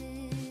hold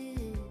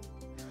it.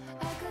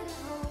 I couldn't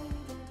hold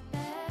it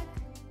back.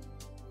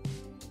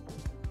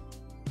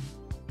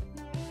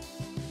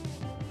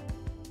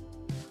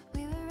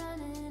 We were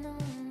running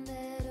on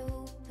that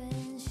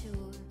open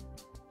shore,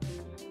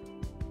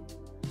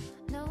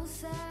 no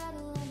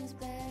saddle on his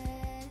back.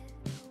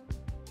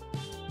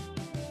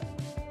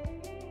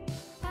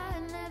 I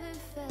never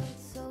felt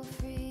so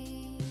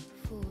free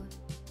before.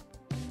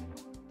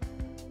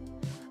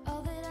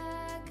 All that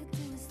I could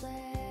do was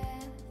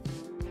laugh.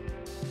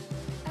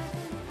 I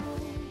couldn't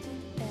hold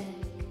it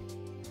back.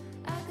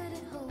 I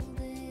couldn't hold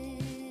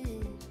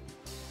it.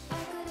 I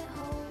couldn't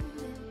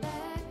hold it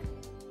back.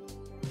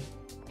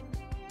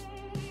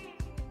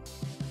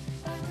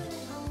 I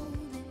couldn't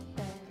hold it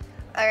back.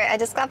 All right, I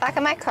just got back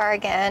in my car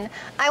again.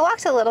 I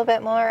walked a little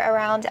bit more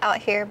around out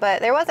here,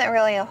 but there wasn't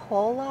really a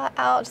whole lot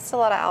out, just a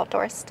lot of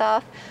outdoor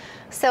stuff.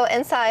 So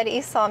inside,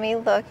 you saw me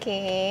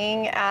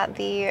looking at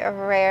the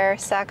rare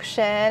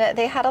section.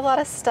 They had a lot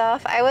of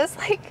stuff. I was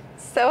like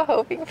so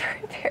hoping for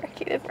a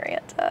variegated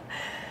Maranta.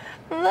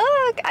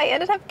 Look, I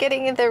ended up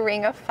getting the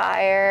Ring of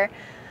Fire.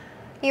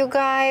 You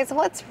guys,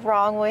 what's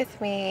wrong with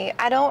me?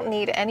 I don't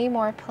need any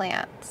more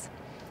plants.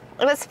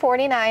 It was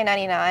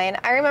 $49.99.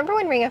 I remember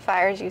when Ring of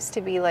Fires used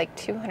to be like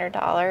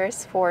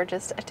 $200 for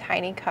just a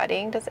tiny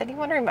cutting. Does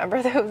anyone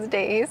remember those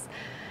days?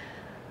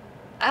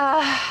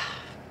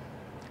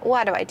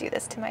 Why do I do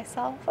this to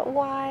myself?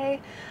 Why?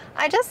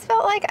 I just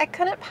felt like I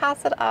couldn't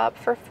pass it up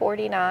for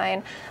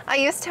 $49. I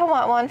used to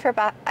want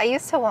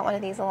one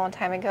of these a long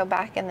time ago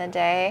back in the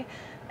day,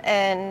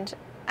 and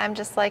I'm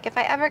just like, if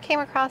I ever came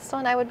across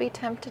one, I would be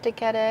tempted to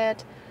get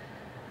it.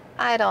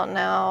 I don't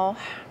know.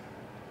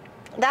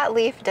 That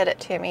leaf did it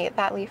to me,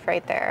 that leaf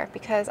right there,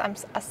 because I'm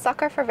a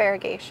sucker for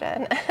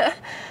variegation.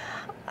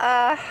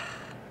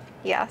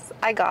 Yes,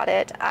 I got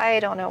it.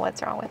 I don't know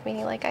what's wrong with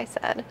me, like I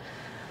said.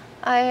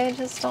 I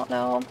just don't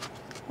know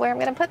where I'm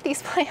gonna put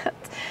these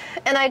plants.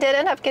 And I did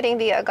end up getting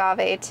the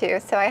agave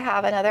too, so I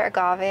have another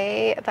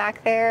agave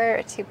back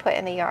there to put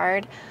in the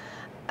yard.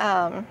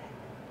 So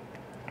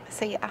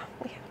yeah,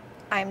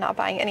 I'm not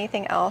buying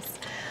anything else.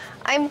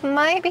 I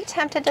might be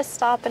tempted to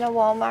stop in a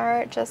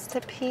Walmart just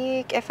to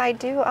peek. If I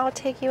do, I'll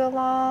take you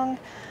along.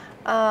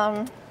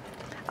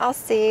 I'll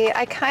see.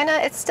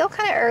 It's still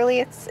kind of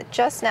early. It's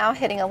just now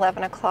hitting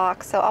 11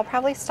 o'clock, so I'll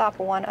probably stop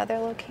one other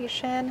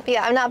location. But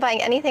yeah, I'm not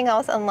buying anything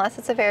else unless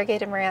it's a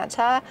variegated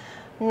Maranta.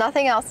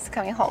 Nothing else is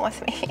coming home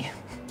with me.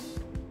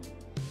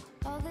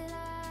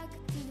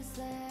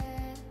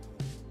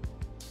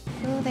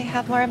 Ooh, they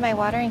have more of my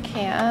watering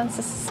cans.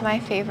 This is my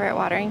favorite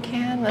watering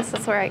can. This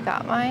is where I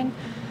got mine.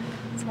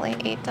 It's only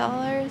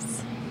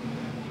 $8.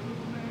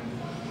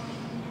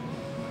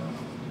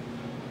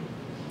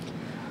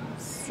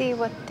 See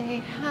what they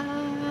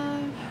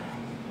have.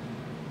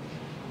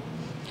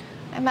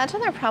 I imagine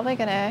they're probably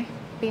gonna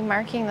be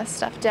marking this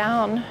stuff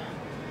down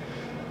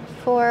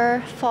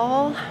for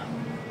fall.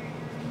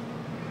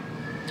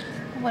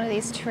 One of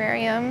these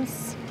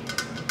terrariums.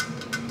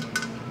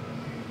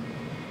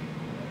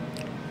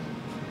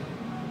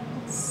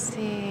 Let's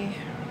see.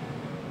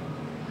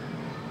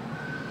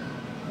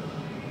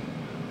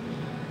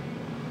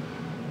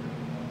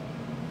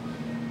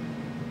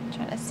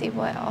 Trying to see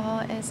what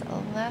all is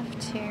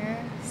left here.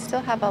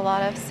 Still have a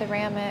lot of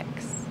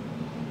ceramics.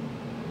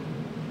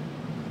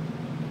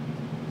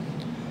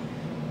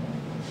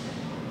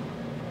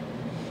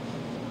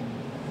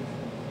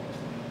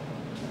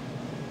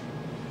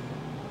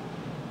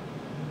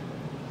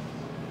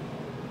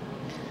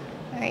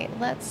 All right,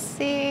 let's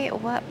see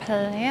what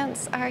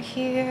plants are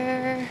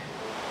here.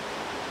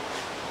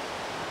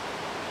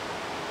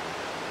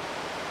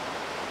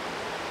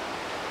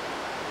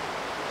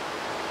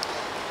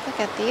 Look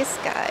at these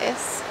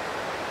guys.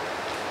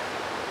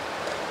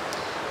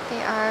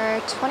 They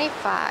are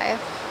 $25.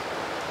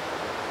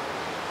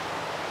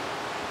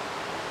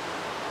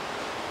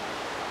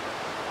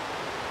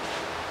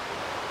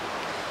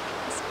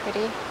 That's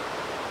pretty.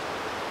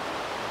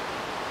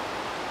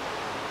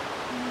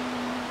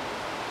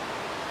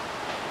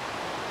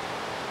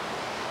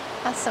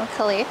 That's some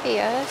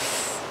calatheas.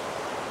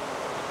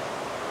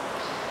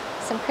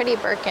 Some pretty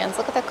Birkins.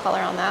 Look at the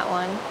color on that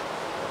one.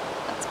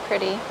 That's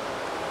pretty.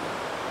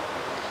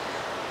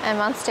 And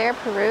Monstera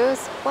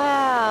Perus.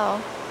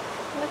 Wow.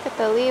 Look at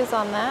the leaves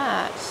on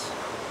that.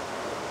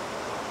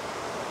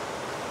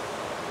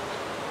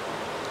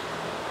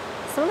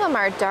 Some of them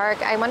are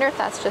dark. I wonder if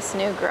that's just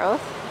new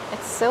growth.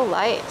 It's so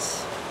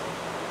light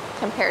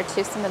compared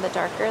to some of the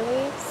darker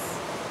leaves.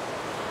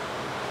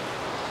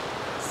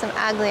 Some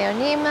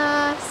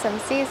Aglaonema, some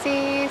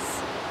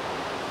ZZs.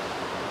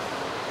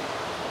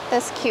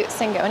 This cute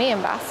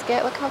Syngonium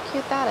basket. Look how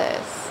cute that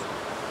is.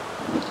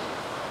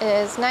 It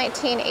is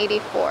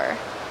 $19.84.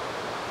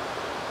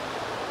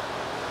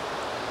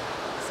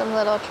 Some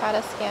little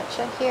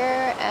Tradescantia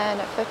here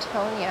and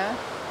Photonia.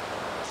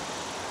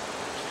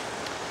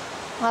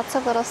 Lots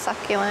of little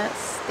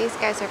succulents. These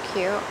guys are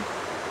cute.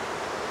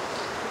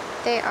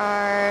 They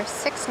are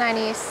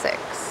 $6.96.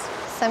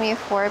 Some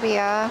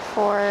Euphorbia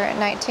for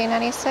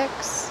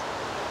 $19.96.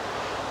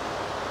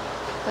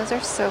 Those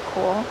are so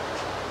cool.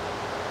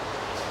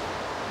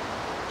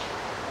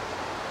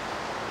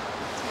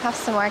 Have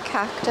some more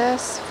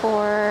cactus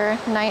for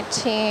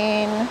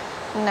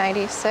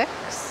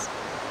 $19.96.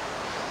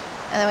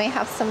 And then we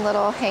have some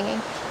little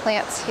hanging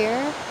plants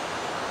here.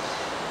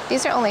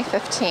 These are only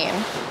 $15.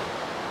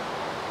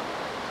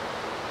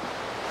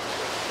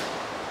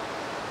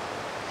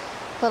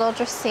 Little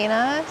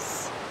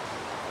Dracaenas.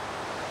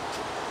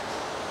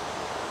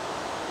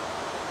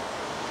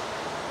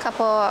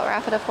 Couple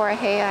Rhaphidophora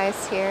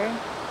Hayeyes here.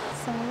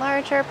 Some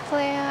larger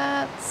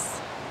plants.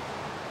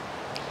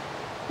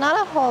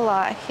 Not a whole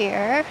lot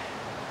here.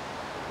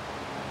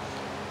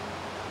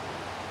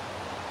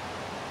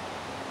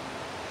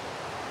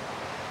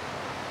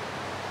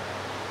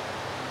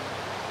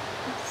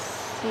 Let's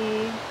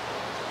see.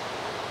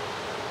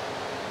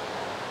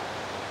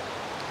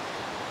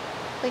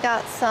 We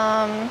got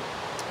some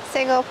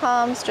sago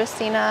palms,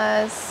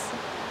 dracaenas,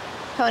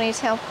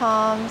 ponytail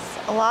palms,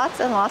 lots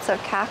and lots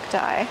of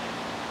cacti.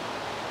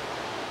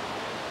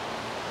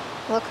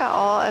 Look at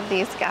all of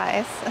these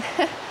guys.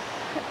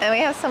 And we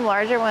have some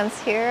larger ones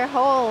here.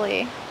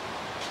 Holy.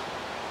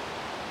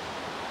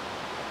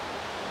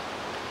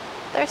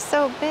 They're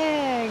so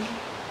big.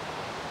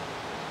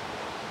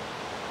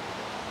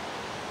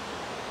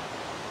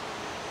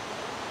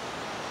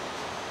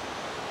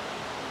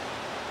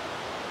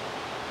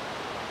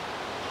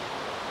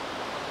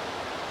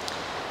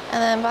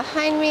 And then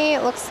behind me,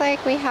 it looks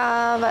like we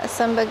have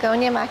some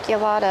begonia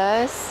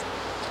maculatas.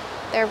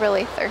 They're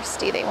really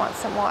thirsty, they want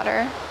some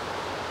water.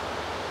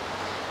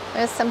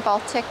 There's some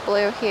Baltic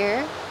blue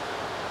here.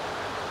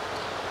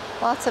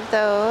 Lots of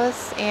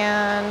those,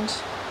 and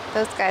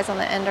those guys on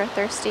the end are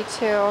thirsty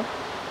too.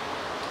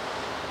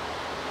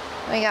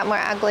 We got more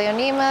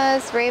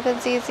aglaonemas,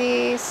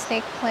 ravenzizi,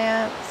 snake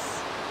plants.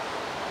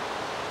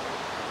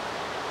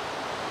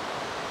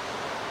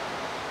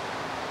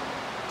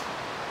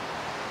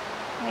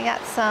 We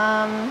got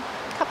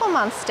couple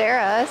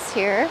monsteras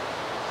here.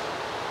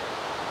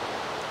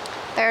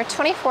 They're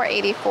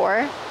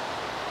 $24.84.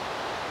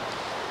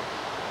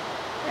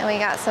 And we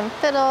got some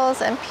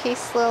fiddles and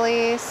peace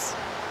lilies.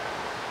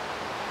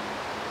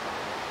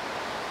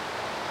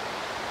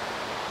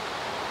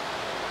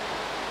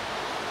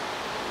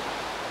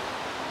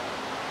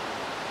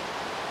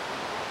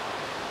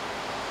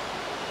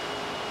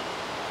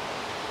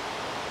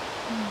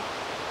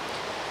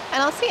 I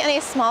don't see any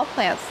small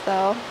plants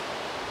though.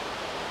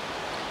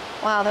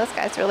 Wow, those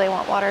guys really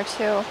want water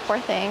too, poor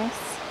things.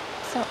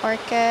 Some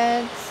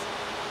orchids.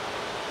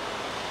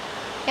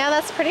 Yeah,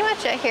 that's pretty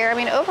much it here. I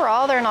mean,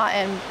 overall, they're not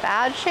in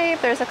bad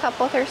shape. There's a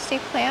couple thirsty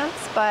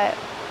plants, but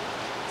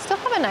still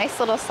have a nice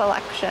little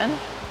selection.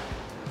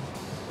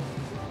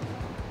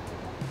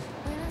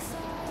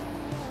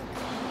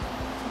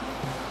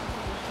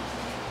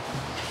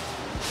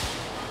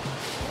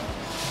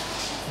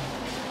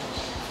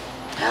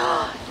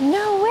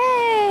 No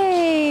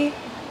way!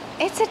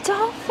 It's a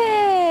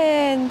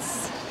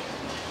dolphins!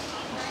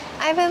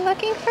 I've been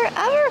looking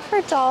forever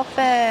for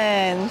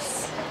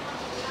dolphins.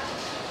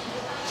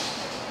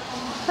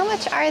 How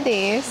much are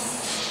these?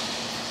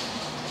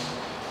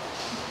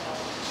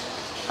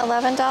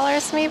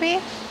 $11 maybe?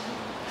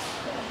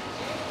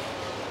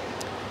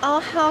 Oh,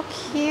 how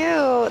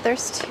cute.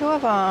 There's 2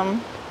 of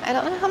them. I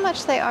don't know how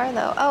much they are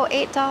though. Oh,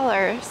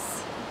 $8.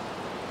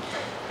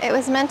 It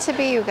was meant to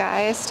be, you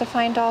guys, to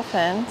find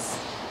dolphins.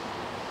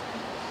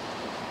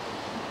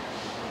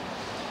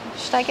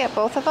 Should I get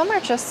both of them or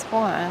just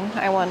one?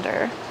 I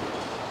wonder.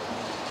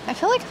 I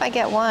feel like if I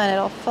get one,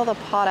 it'll fill the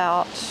pot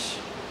out.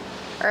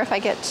 Or if I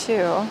get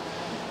 2.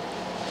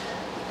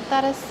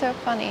 That is so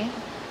funny.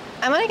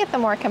 I'm gonna get the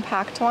more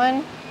compact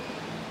one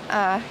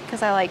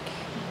because I like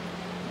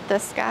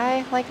this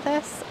guy like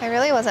this. I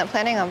really wasn't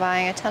planning on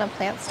buying a ton of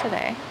plants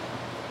today.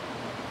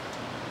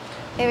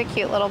 They have a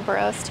cute little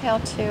burro's tail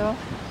too.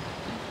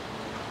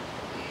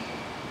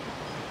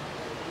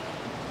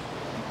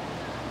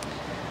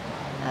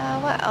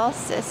 What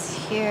else is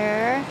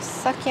here?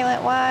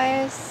 Succulent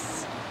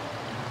wise.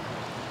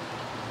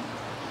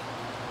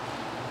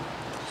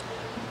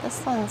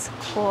 This one's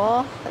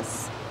cool,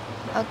 this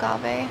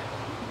agave.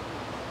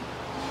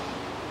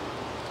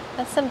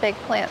 That's some big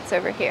plants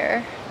over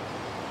here.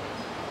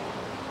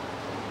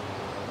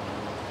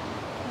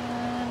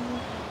 And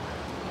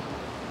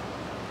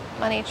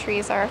money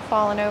trees are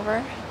falling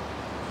over.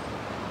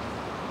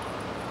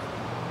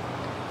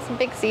 Some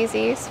big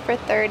ZZs for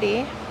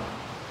 $30.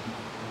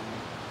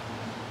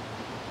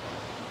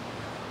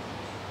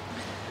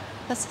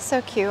 This is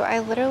so cute. I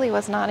literally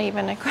was not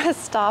even going to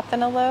stop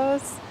in a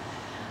Lowe's.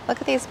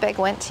 Look at these big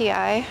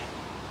Wintii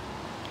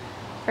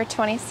for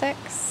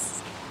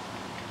 $26.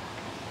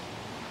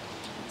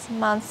 Some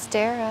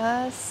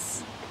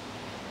monsteras.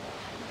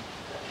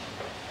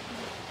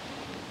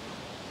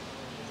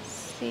 Let's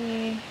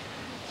see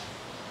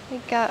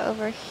what we got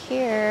over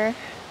here.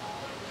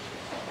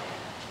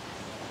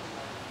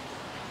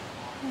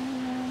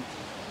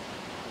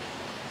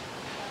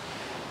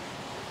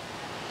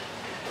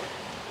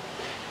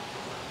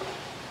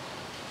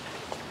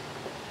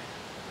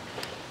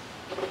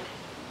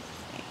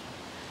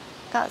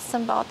 Got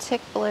some Baltic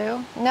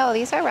blue. No,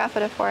 these are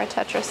Rhaphidophora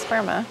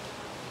tetrasperma.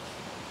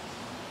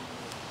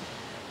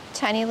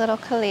 Tiny little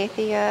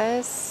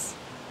calatheas.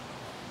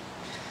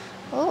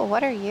 Oh,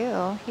 what are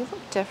you? You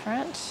look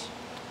different.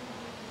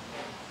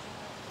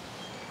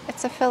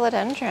 It's a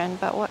philodendron,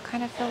 but what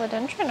kind of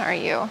philodendron are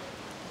you?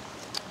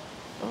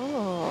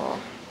 Ooh.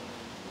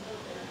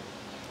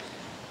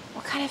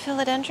 What kind of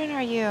philodendron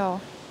are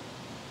you?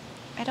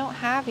 I don't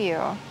have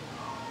you.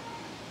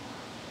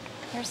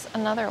 Here's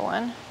another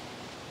one.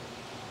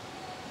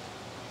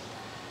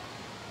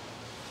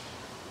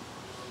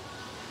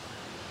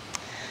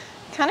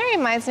 Kind of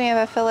reminds me of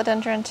a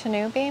philodendron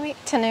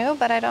tenue,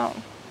 but I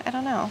don't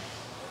know.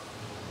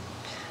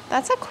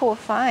 That's a cool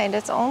find.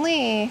 It's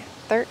only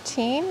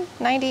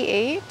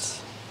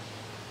 $13.98.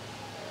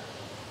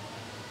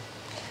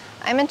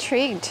 I'm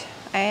intrigued.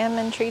 I am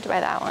intrigued by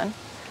that one.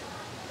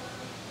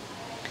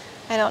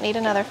 I don't need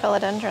another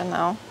philodendron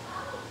though.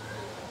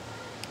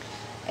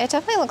 It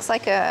definitely looks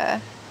like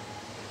a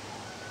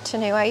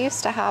tenue. I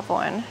used to have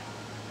one.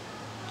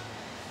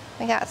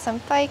 We got some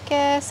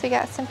ficus, we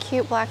got some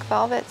cute black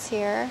velvets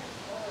here.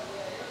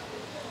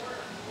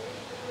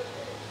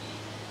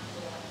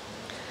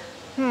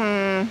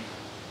 I'm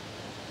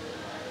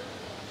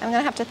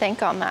gonna have to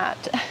think on that.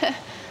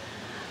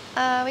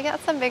 We got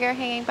some bigger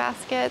hanging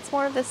baskets,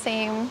 more of the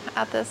same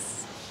at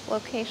this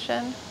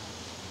location.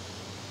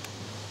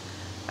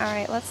 All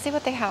right, let's see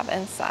what they have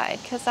inside,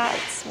 because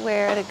that's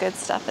where the good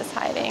stuff is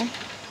hiding.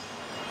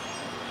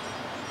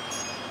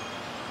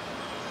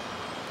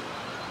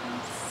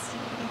 Let's see.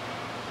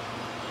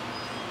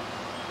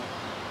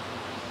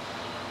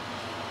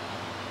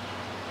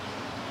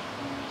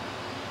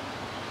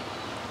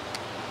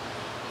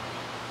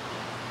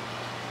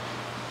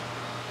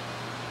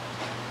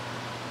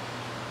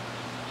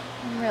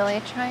 I'm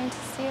really trying to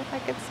see if I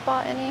could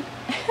spot any.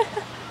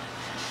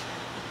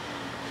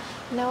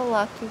 No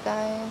luck, you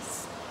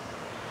guys.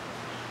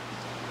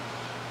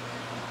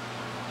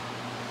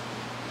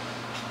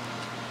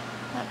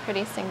 That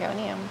pretty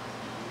syngonium.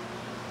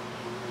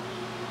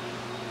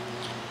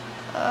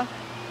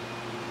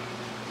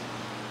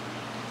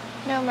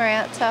 No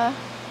Maranta.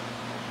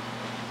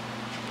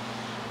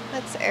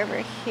 What's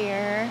over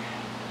here?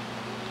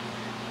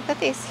 Look at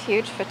these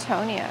huge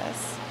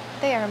Phoetonias.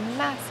 They are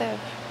massive.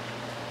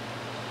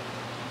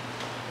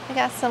 We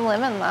got some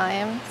lemon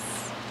limes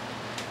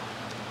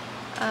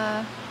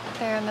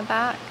there in the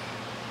back.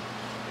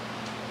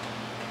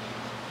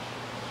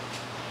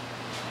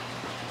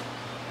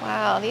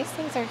 Wow, these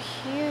things are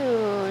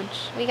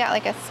huge. We got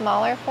like a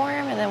smaller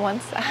form and then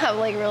ones that have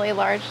like really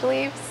large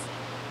leaves.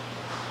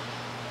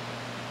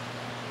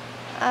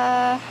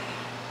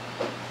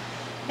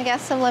 We got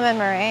some lemon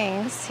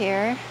meringues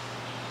here.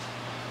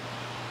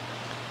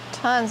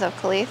 Tons of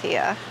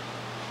Calathea.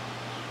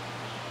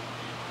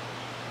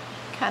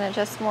 Kind of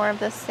just more of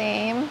the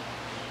same.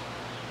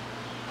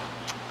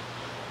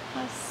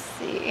 Let's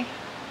see.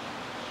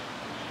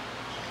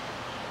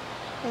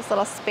 These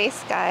little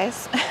space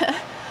guys.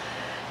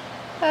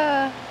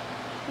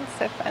 It's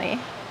so funny.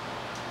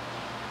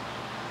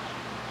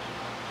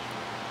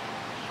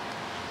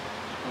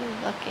 What are you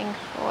looking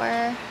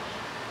for?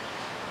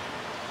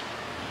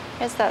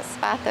 Here's that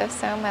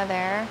Spathosoma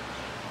there.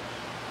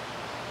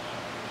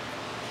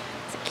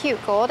 It's a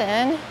cute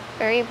golden,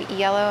 very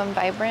yellow and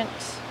vibrant.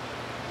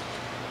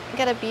 We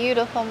got a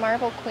beautiful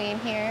marble queen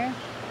here.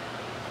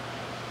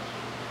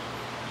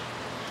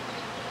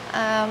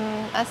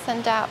 A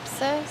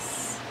Syndapsis.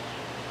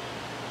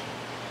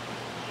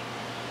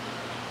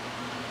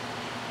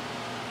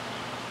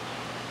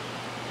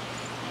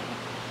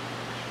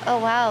 Oh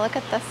wow, look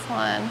at this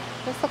one.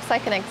 This looks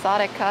like an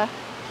exotica.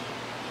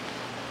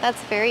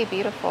 That's very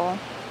beautiful.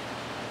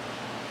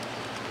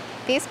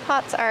 These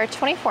pots are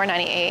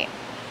 $24.98.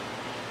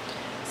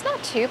 It's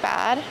not too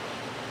bad.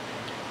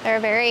 They're a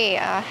very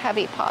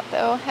heavy pot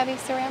though, heavy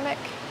ceramic.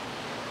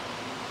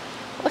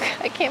 Look,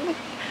 I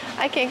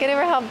can't get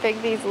over how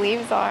big these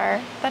leaves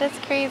are. That is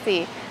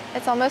crazy.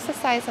 It's almost the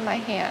size of my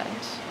hand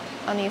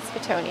on these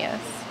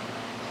Phoetonias.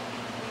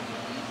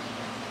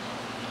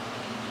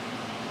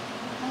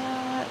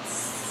 Let's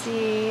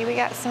see, we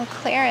got some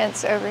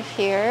clearance over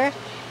here.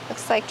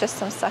 Looks like just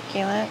some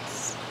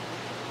succulents.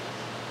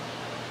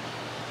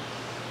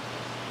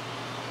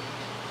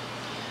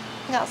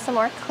 Got some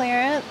more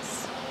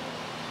clearance.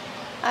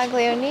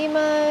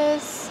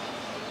 Aglaonemas,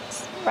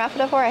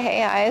 Rhaphidophora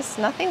hayeyes.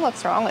 Nothing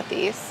looks wrong with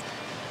these.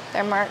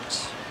 They're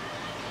marked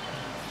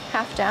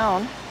half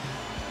down.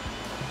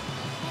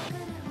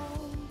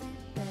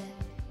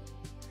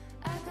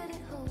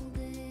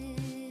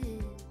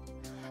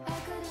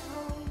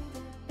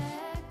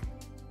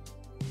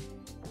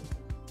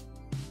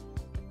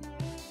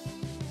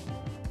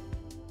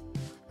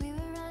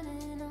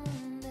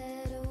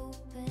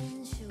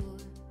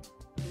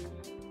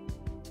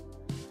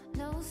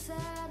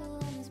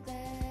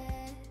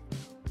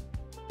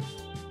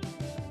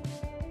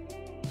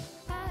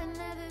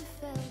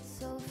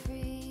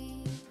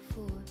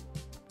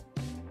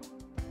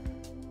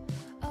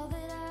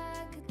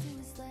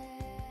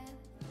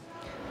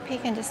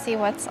 Peeking to see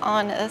what's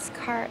on this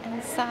cart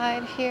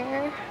inside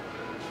here.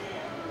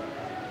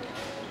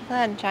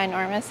 That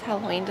ginormous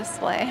Halloween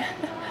display.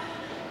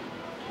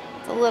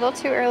 It's a little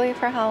too early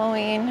for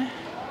Halloween,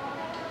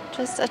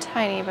 just a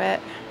tiny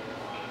bit.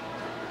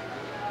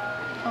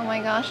 Oh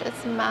my gosh,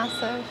 it's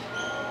massive.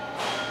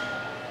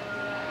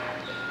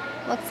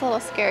 Looks a little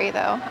scary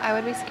though. I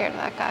would be scared of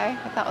that guy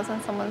if that was in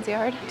someone's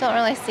yard. Don't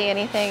really see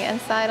anything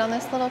inside on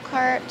this little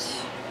cart.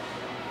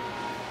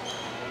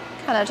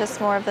 Kind of just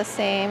more of the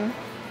same.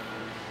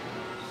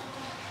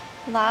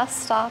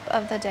 Last stop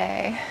of the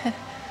day.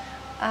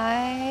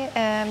 I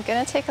am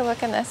gonna take a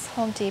look in this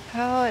Home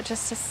Depot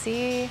just to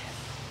see.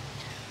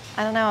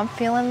 I don't know, I'm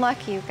feeling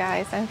lucky, you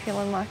guys. I'm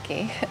feeling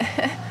lucky.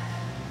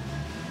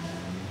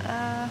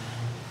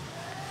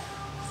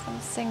 Some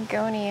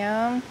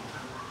Syngonium.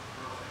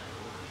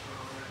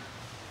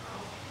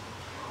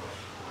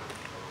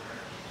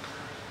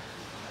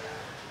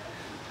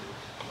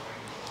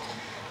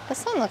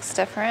 This one looks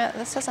different.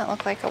 This doesn't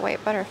look like a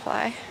white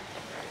butterfly.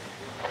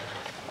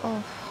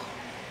 Oh.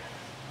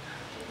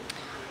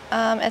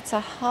 It's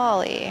a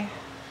holly.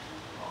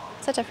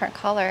 It's a different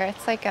color.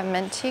 It's like a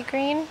minty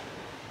green.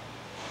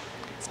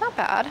 It's not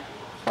bad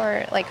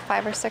for like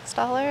 $5 or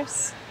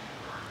 $6.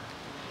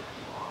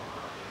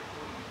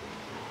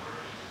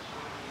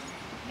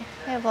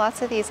 We have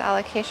lots of these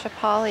alocasia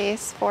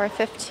polys for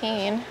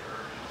 $15.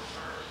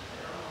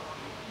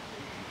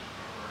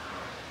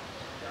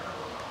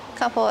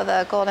 couple of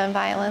the golden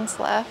violins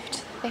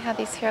left. They had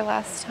these here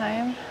last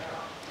time.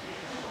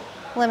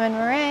 Lemon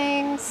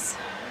meringues,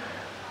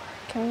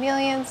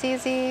 chameleon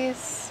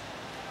ZZs.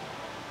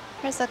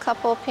 There's a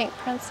couple pink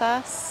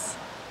princess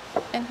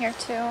in here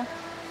too.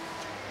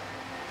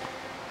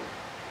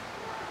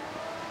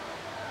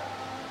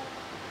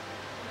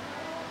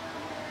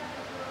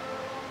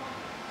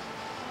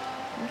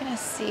 I'm gonna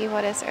see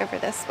what is over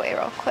this way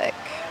real quick.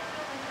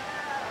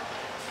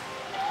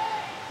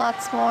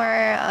 Lots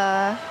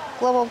more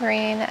global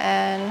green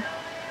and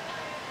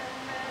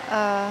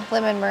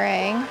lemon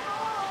meringue.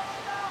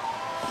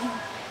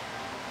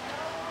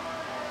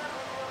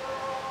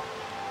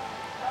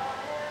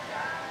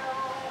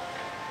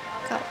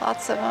 Got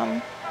lots of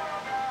them.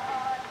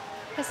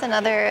 There's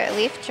another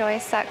leaf joy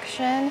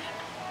section.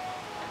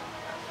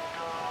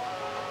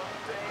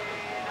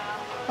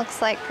 Looks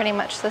like pretty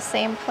much the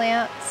same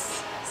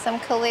plants.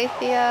 Some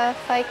calathea,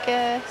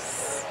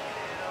 ficus.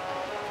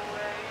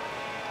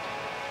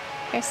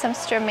 There's some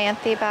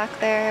stromanthe back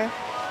there.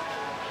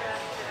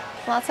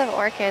 Lots of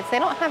orchids. They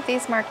don't have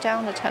these marked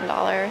down to $10.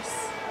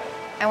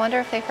 I wonder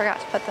if they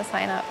forgot to put the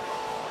sign up.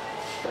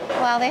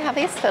 Wow, they have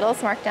these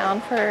fiddles marked down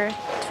for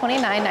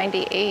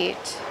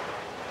 $29.98.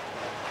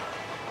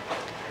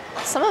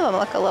 Some of them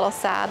look a little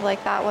sad,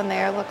 like that one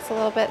there looks a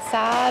little bit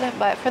sad,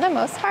 but for the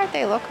most part,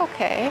 they look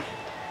okay.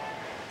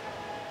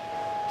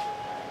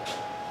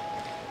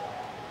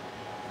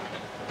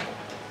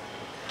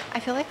 I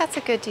feel like that's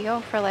a good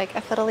deal for like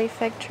a fiddly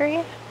fig tree.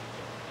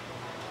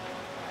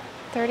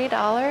 $30.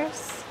 I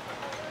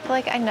feel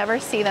like I never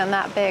see them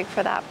that big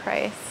for that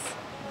price.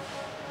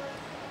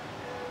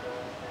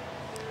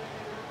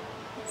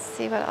 Let's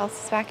see what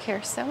else is back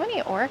here. So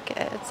many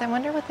orchids. I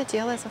wonder what the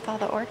deal is with all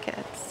the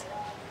orchids.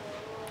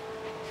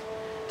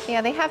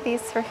 Yeah, they have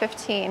these for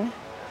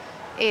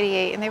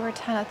 $15.88 and they were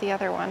 $10 at the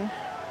other one.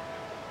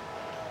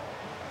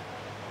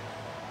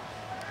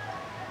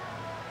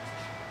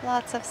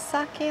 Lots of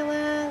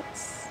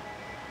succulents.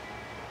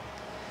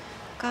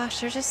 Gosh,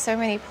 there's just so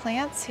many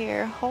plants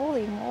here.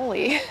 Holy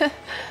moly.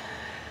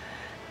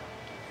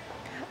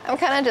 I'm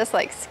kind of just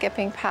like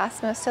skipping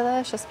past most of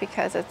this just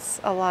because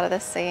it's a lot of the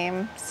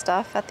same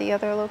stuff at the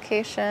other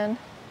location.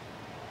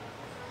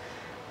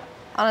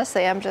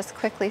 Honestly, I'm just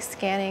quickly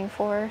scanning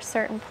for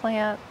certain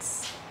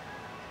plants.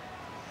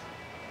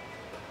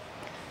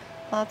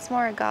 Lots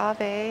more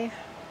agave.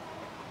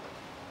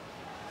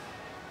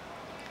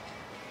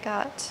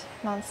 Got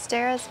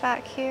monsteras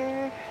back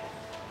here.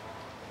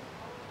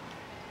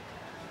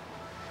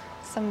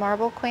 Some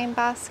marble queen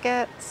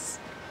baskets.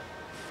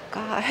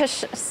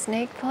 Gosh,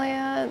 snake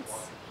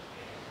plants.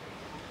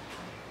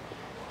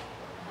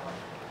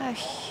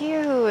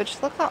 Huge.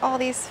 Look at all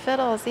these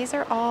fiddles. These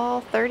are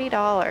all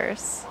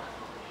 $30.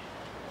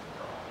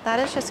 That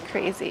is just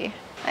crazy.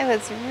 I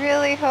was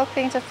really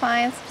hoping to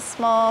find some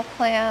small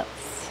plants.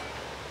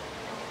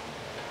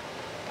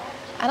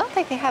 I don't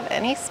think they have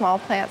any small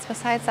plants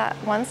besides that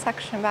one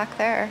section back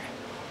there.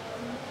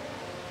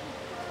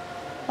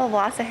 Well,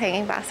 lots of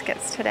hanging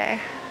baskets today.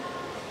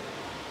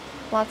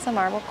 Lots of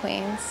marble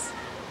queens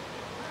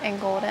and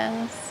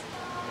goldens.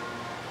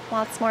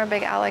 Lots more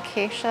big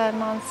alocasia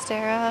and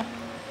monstera.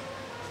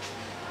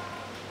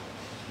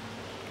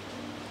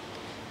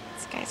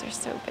 These guys are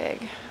so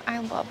big. I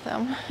love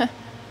them.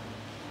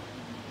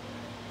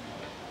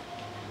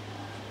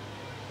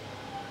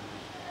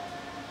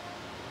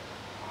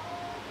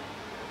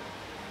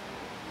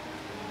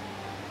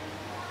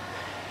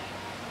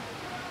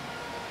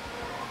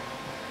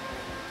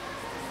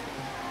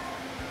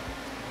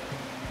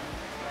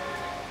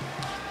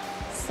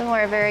 Some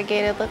more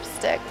variegated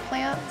lipstick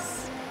plants.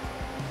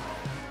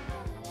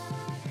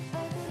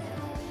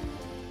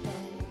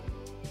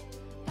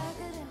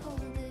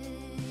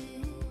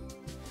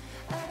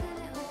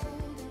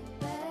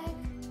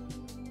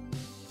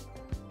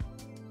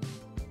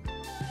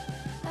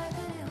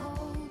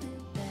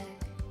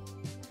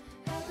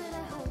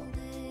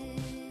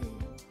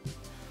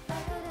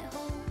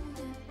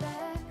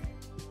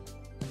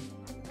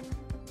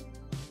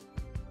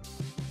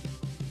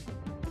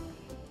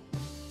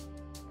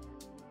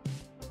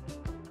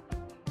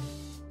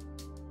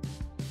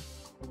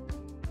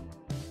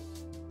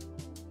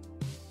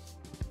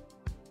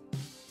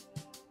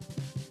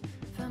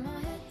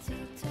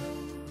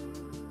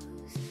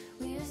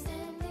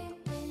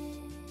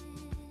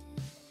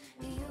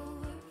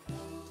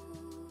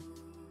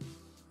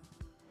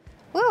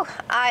 Woo,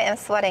 I am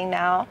sweating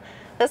now.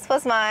 This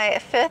was my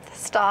 5th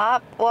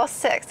stop, well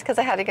 6th because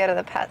I had to go to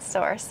the pet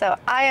store. So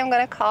I am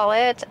gonna call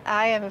it.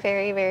 I am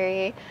very,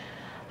 very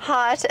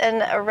hot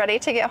and ready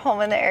to get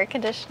home in the air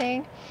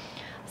conditioning.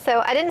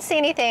 So I didn't see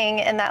anything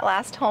in that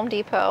last Home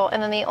Depot.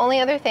 And then the only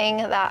other thing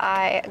that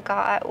I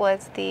got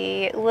was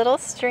the little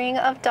string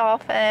of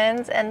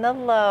dolphins and the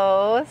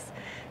Lowe's.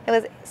 It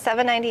was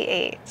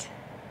 $7.98.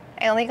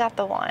 I only got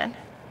the one.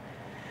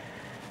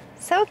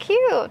 So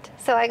cute.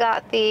 So I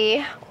got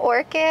the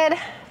orchid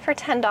for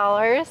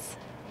 $10.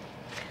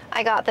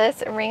 I got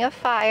this ring of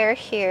fire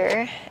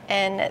here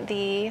in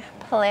the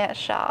plant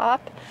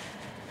shop.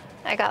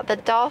 I got the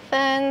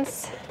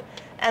dolphins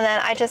And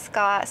then I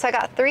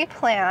got 3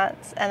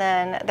 plants, and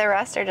then the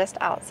rest are just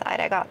outside.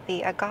 I got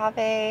the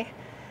agave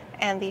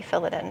and the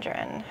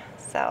philodendron.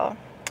 So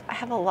I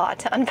have a lot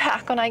to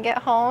unpack when I get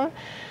home.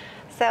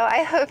 So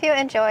I hope you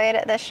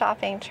enjoyed this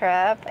shopping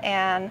trip,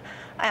 and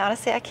I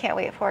can't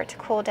wait for it to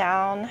cool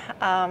down.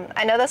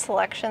 I know the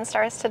selection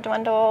starts to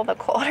dwindle the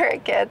colder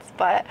it gets,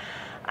 but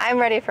I'm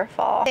ready for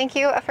fall. Thank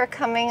you for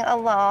coming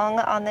along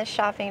on this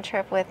shopping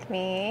trip with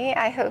me.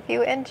 I hope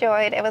you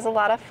enjoyed. It was a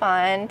lot of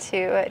fun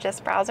to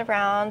just browse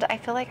around. I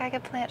feel like I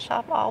could plant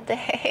shop all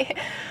day.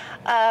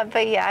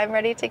 But yeah, I'm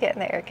ready to get in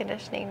the air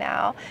conditioning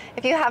now.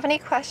 If you have any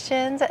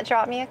questions,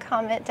 drop me a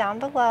comment down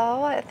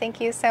below. Thank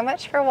you so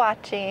much for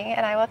watching,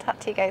 and I will talk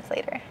to you guys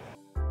later.